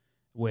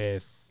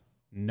with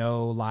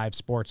no live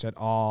sports at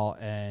all,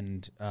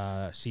 and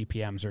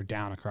CPMs are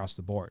down across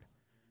the board.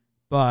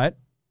 But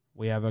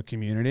we have a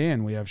community,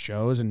 and we have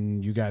shows,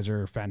 and you guys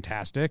are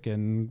fantastic,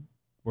 and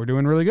we're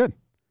doing really good.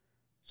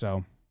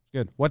 So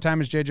good. What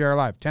time is JJR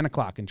live? 10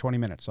 o'clock in 20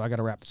 minutes. So I got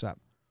to wrap this up.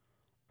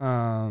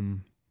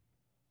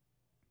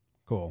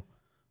 Cool.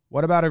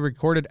 What about a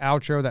recorded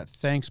outro that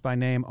thanks by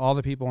name all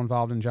the people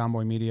involved in John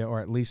Boy Media, or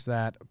at least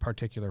that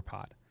particular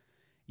pod?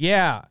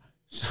 Yeah.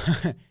 So,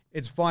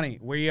 it's funny.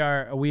 We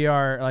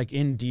are like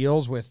in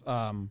deals with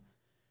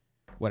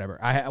whatever.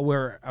 I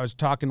was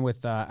talking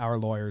with our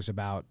lawyers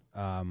about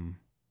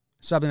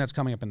something that's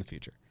coming up in the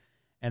future,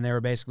 and they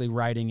were basically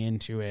writing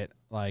into it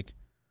like,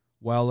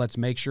 well, let's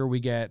make sure we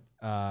get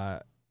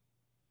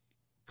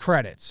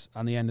credits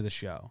on the end of the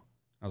show.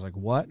 I was like,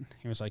 what?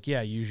 He was like,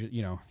 yeah, usually,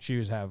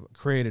 shoes have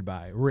created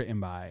by, written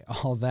by,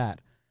 all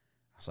that.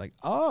 I was like,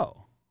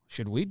 oh,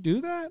 should we do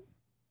that?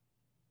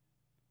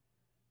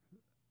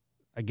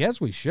 I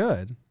guess we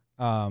should.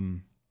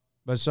 But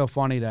it's so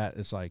funny that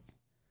it's like,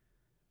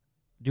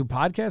 do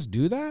podcasts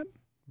do that?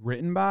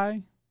 Written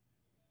by,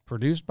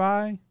 produced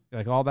by,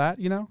 like all that,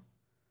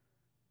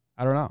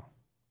 I don't know.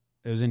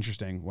 It was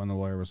interesting when the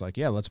lawyer was like,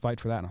 yeah, let's fight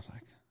for that. And I was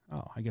like,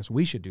 oh, I guess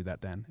we should do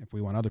that then if we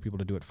want other people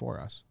to do it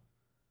for us.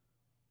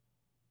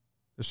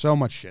 There's so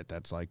much shit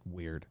that's like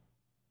weird.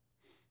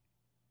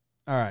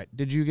 All right.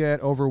 Did you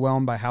get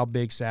overwhelmed by how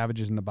big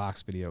Savages in the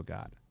Box video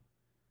got?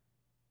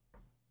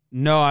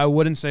 No, I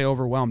wouldn't say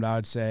overwhelmed. I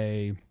would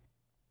say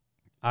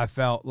I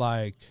felt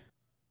like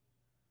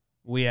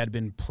we had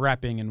been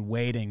prepping and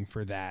waiting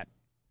for that,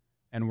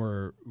 and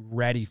we're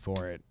ready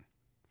for it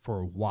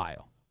for a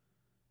while.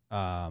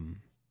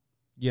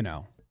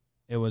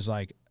 It was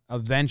like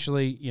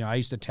eventually, I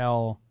used to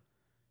tell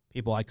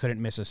people I couldn't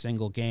miss a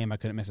single game, I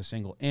couldn't miss a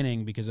single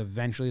inning, because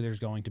eventually there's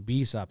going to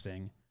be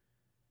something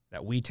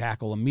that we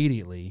tackle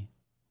immediately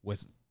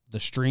with the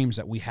streams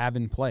that we have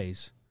in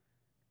place,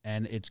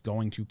 and it's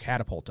going to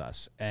catapult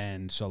us.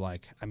 And so,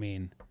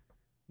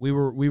 we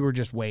were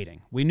just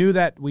waiting. We knew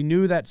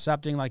that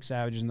something like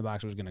Savages in the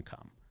Box was going to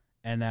come,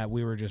 and that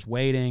we were just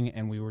waiting,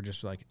 and we were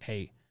just like,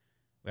 hey,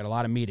 we had a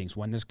lot of meetings.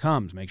 When this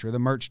comes, make sure the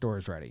merch store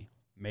is ready.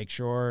 Make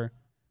sure,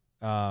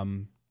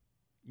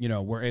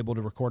 we're able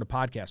to record a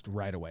podcast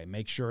right away.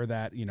 Make sure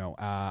that,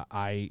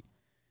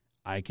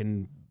 I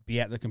can be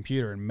at the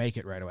computer and make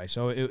it right away.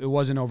 So it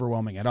wasn't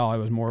overwhelming at all. It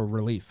was more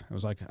relief. It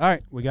was like, all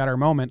right, we got our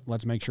moment.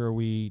 Let's make sure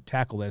we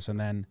tackle this. And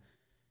then,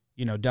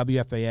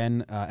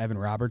 WFAN, Evan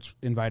Roberts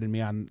invited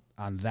me on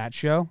that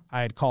show.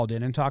 I had called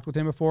in and talked with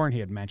him before, and he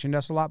had mentioned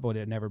us a lot, but it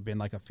had never been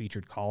like a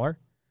featured caller.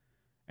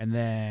 And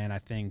then I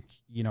think,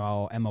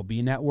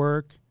 MLB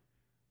Network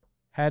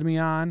had me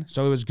on.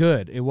 So it was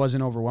good. It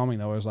wasn't overwhelming,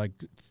 though. It was like,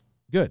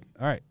 good.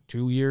 All right,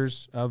 2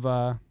 years of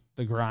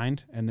the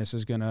grind, and this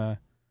is gonna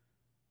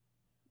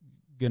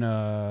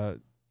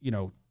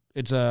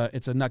it's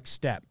a next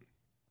step.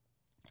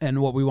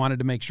 And what we wanted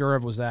to make sure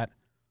of was that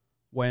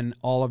when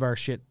all of our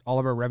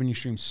revenue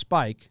streams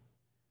spike,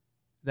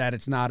 that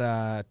it's not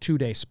a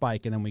 2-day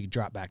spike and then we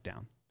drop back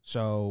down.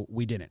 So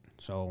we didn't.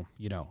 So,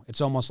 it's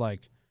almost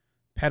like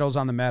pedals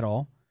on the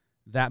metal.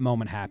 That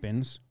moment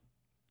happens,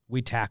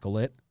 we tackle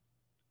it,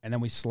 and then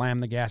we slam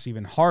the gas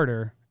even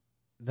harder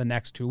the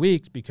next 2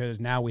 weeks, because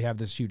now we have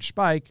this huge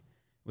spike.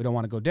 We don't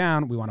want to go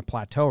down. We want to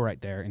plateau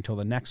right there until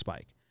the next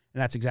spike.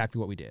 And that's exactly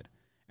what we did.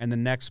 And the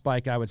next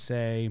spike, I would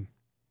say,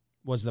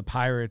 was the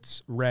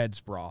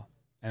Pirates-Reds brawl.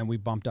 And we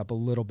bumped up a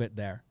little bit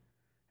there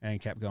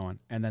and kept going.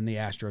 And then the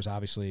Astros,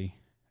 obviously,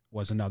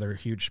 was another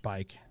huge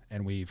spike,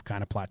 and we've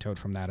kind of plateaued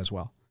from that as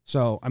well.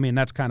 So,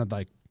 that's kind of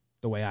like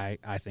the way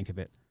I think of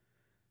it.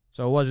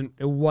 So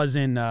it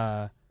wasn't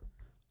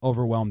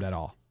overwhelmed at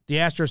all. The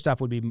Astro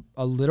stuff would be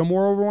a little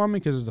more overwhelming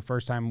because it was the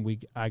first time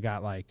I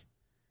got like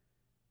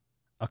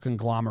a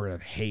conglomerate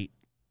of hate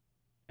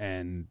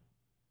and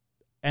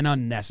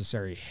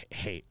unnecessary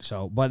hate.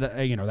 So, but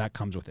that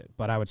comes with it.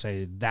 But I would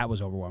say that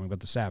was overwhelming, but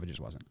the Savages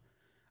wasn't.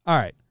 All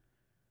right.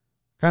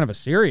 Kind of a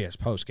serious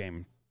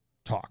post-game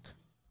talk.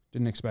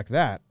 Didn't expect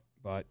that,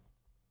 but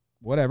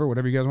whatever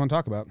you guys want to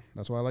talk about.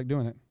 That's why I like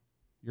doing it.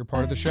 You're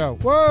part of the show.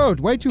 Whoa,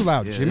 way too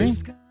loud, Jimmy.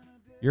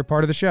 You're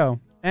part of the show.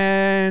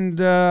 And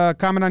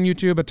comment on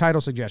YouTube, a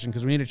title suggestion,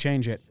 because we need to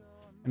change it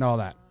and all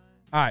that.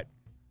 All right.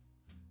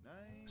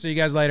 See you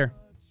guys later.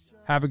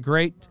 Have a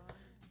great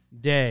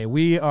day.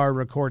 We are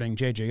recording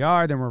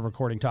JJR, then we're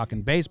recording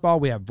Talking Baseball.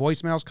 We have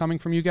voicemails coming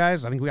from you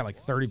guys. I think we got like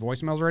 30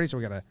 voicemails already, so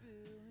we got to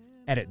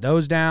edit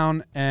those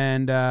down.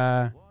 And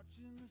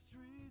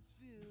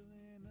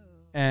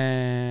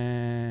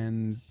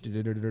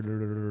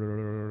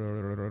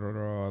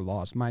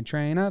lost my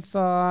train of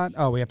thought.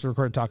 Oh, we have to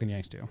record Talking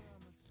Yanks too.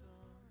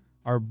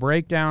 Our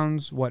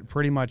breakdowns, what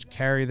pretty much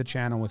carry the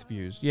channel with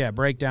views. Yeah,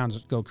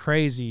 breakdowns go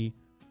crazy,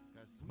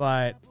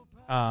 but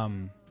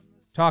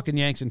Talking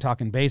Yanks and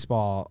Talking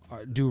Baseball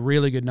do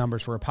really good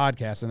numbers for a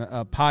podcast, and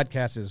a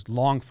podcast is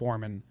long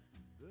form, and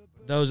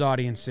those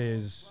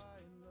audiences,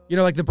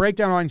 like the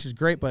breakdown audience is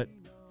great, but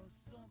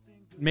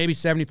maybe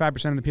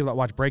 75% of the people that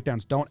watch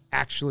breakdowns don't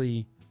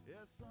actually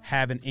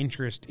have an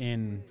interest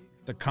in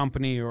the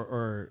company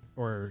or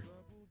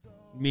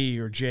me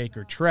or Jake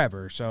or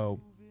Trevor. So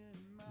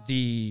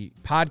the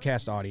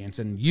podcast audience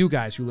and you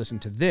guys who listen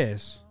to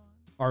this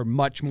are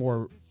much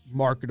more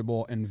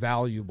marketable and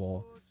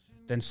valuable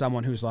than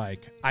someone who's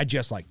like, I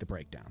just like the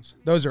breakdowns.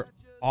 Those are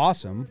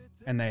awesome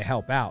and they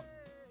help out,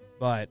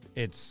 but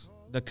it's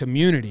the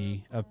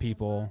community of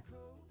people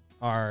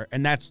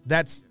and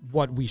that's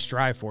what we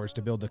strive for, is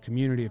to build a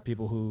community of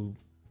people who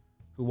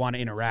want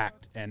to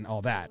interact and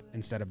all that,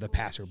 instead of the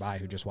passerby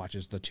who just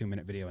watches the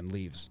 2-minute video and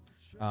leaves.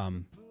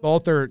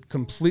 Both are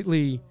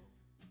completely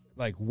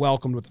like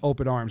welcomed with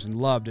open arms and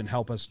loved and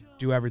help us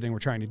do everything we're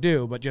trying to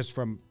do. But just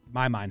from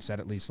my mindset,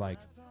 at least, like,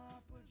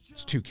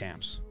 it's two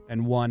camps,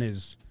 and one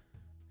is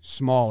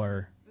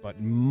smaller but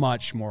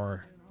much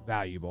more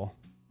valuable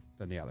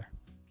than the other.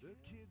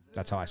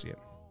 That's how I see it.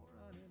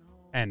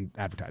 And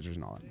advertisers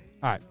and all that.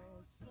 All right.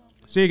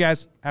 See you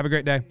guys. Have a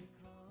great day.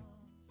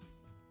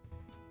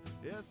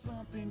 Yeah,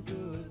 something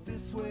good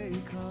this way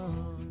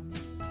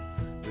comes.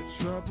 The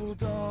troubled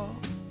dog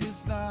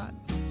is not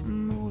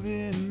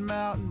moving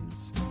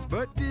mountains,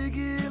 but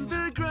digging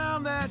the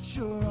ground that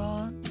you're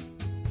on.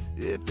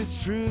 If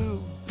it's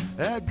true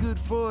that good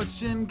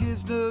fortune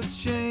gives no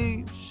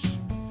change,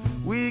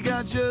 we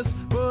got just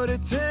what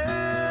it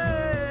takes.